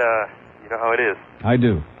life, and you know how it is. I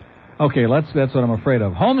do. Okay, that's what I'm afraid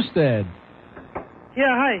of. Homestead.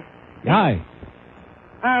 Yeah, hi. Hi.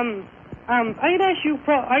 I could ask you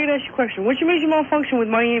a question. What's your major malfunction with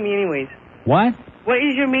Miami, anyways? What? What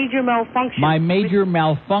is your major malfunction? My major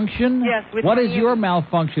malfunction? Yes. What is your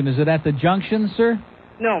malfunction? Is it at the junction, sir?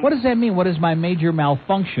 No. What does that mean? What is my major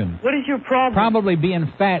malfunction? What is your problem? Probably being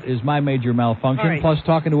fat is my major malfunction. All right. Plus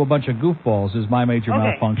talking to a bunch of goofballs is my major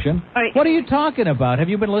malfunction. All right. What are you talking about? Have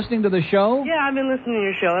you been listening to the show? Yeah, I've been listening to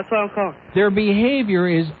your show. That's why I'm calling. Their behavior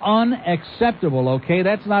is unacceptable, okay?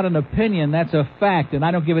 That's not an opinion. That's a fact. And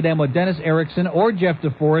I don't give a damn what Dennis Erickson or Jeff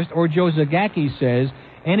DeForest or Joe Zagacki says.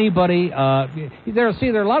 Anybody, there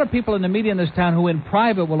are a lot of people in the media in this town who in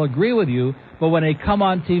private will agree with you, but when they come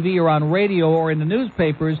on TV or on radio or in the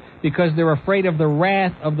newspapers, because they're afraid of the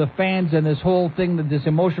wrath of the fans and this whole thing, this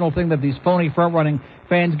emotional thing that these phony front-running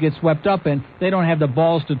fans get swept up in, they don't have the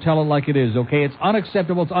balls to tell it like it is, okay? It's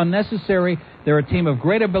unacceptable. It's unnecessary. They're a team of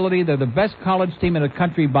great ability. They're the best college team in the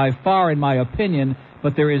country by far, in my opinion,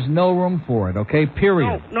 but there is no room for it, okay?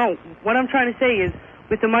 Period. No. What I'm trying to say is,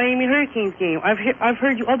 with the Miami Hurricanes game, I've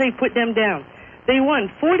heard you all day put them down. They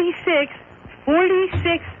won 46-15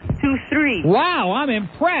 46-3. Wow, I'm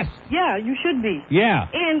impressed. Yeah, you should be. Yeah.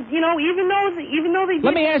 And you know, even though they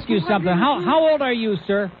Let me ask you something. How old are you,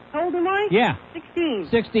 sir? How old am I? Yeah. 16.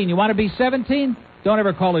 16. You want to be 17? Don't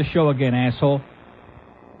ever call this show again, asshole.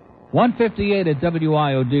 158 at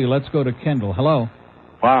WIOD. Let's go to Kendall. Hello.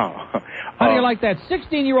 Wow. How do you like that?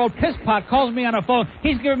 16-year-old pisspot calls me on a phone.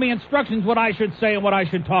 He's giving me instructions what I should say and what I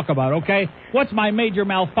should talk about, okay? What's my major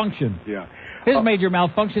malfunction? Yeah. His major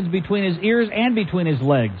malfunction's between his ears and between his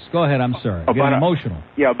legs. Go ahead, I'm sorry. I'm getting emotional.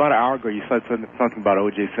 Yeah, about an hour ago you said something about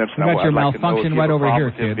O.J. Simpson. You got your malfunction right over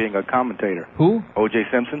here, kid. Being a commentator. Who? O.J.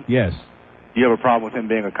 Simpson? Yes. You have a problem with him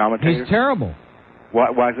being a commentator? He's terrible.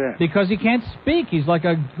 Why is that? Because he can't speak. He's like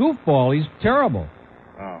a goofball. He's terrible.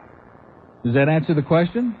 Oh. Does that answer the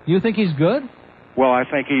question? You think he's good? Well, I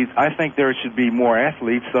think there should be more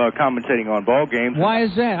athletes commentating on ball games. Why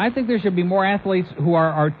is that? I think there should be more athletes who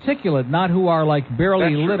are articulate, not who are like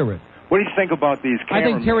barely literate. What do you think about these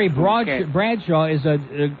cameramen? I think Terry Bradshaw is a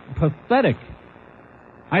pathetic.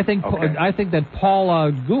 I think that Paul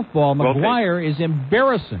Goofball McGuire is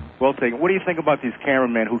embarrassing. Well taken. What do you think about these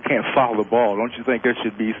cameramen who can't follow the ball? Don't you think there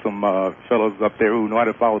should be some fellows up there who know how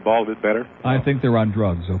to follow the ball a bit better? I think they're on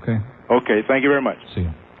drugs, okay? Okay, thank you very much. See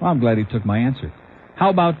you. Well, I'm glad he took my answer. How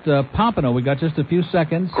about Pompano? We got just a few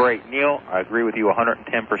seconds. Great, Neil. I agree with you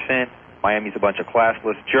 110%. Miami's a bunch of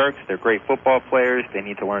classless jerks. They're great football players. They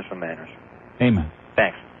need to learn some manners. Amen.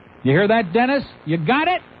 Thanks. You hear that, Dennis? You got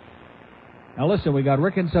it? Now, listen, we got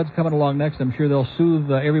Rick and Suds coming along next. I'm sure they'll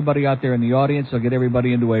soothe everybody out there in the audience. They'll get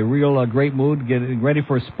everybody into a real great mood, get ready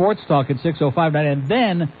for sports talk at 6:05 tonight. And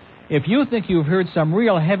then, if you think you've heard some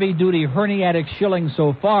real heavy-duty herniatic shilling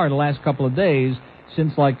so far in the last couple of days,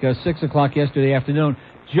 since like 6 o'clock yesterday afternoon,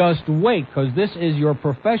 just wait, because this is your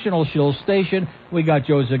professional shill station. We got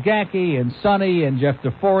Joe Zagacki and Sonny and Jeff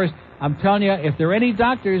DeForest. I'm telling you, if there are any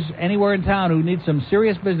doctors anywhere in town who need some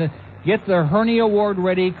serious business, get their hernia ward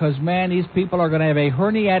ready, because, man, these people are going to have a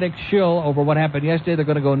herniatic shill over what happened yesterday. They're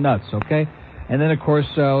going to go nuts, okay? And then, of course,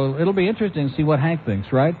 it'll be interesting to see what Hank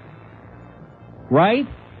thinks, right? Right?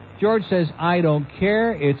 George says, I don't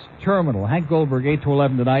care. It's terminal. Hank Goldberg, 8 to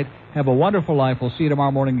 11 tonight. Have a wonderful life. We'll see you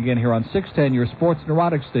tomorrow morning again here on 610, your sports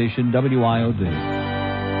neurotic station, WIOD.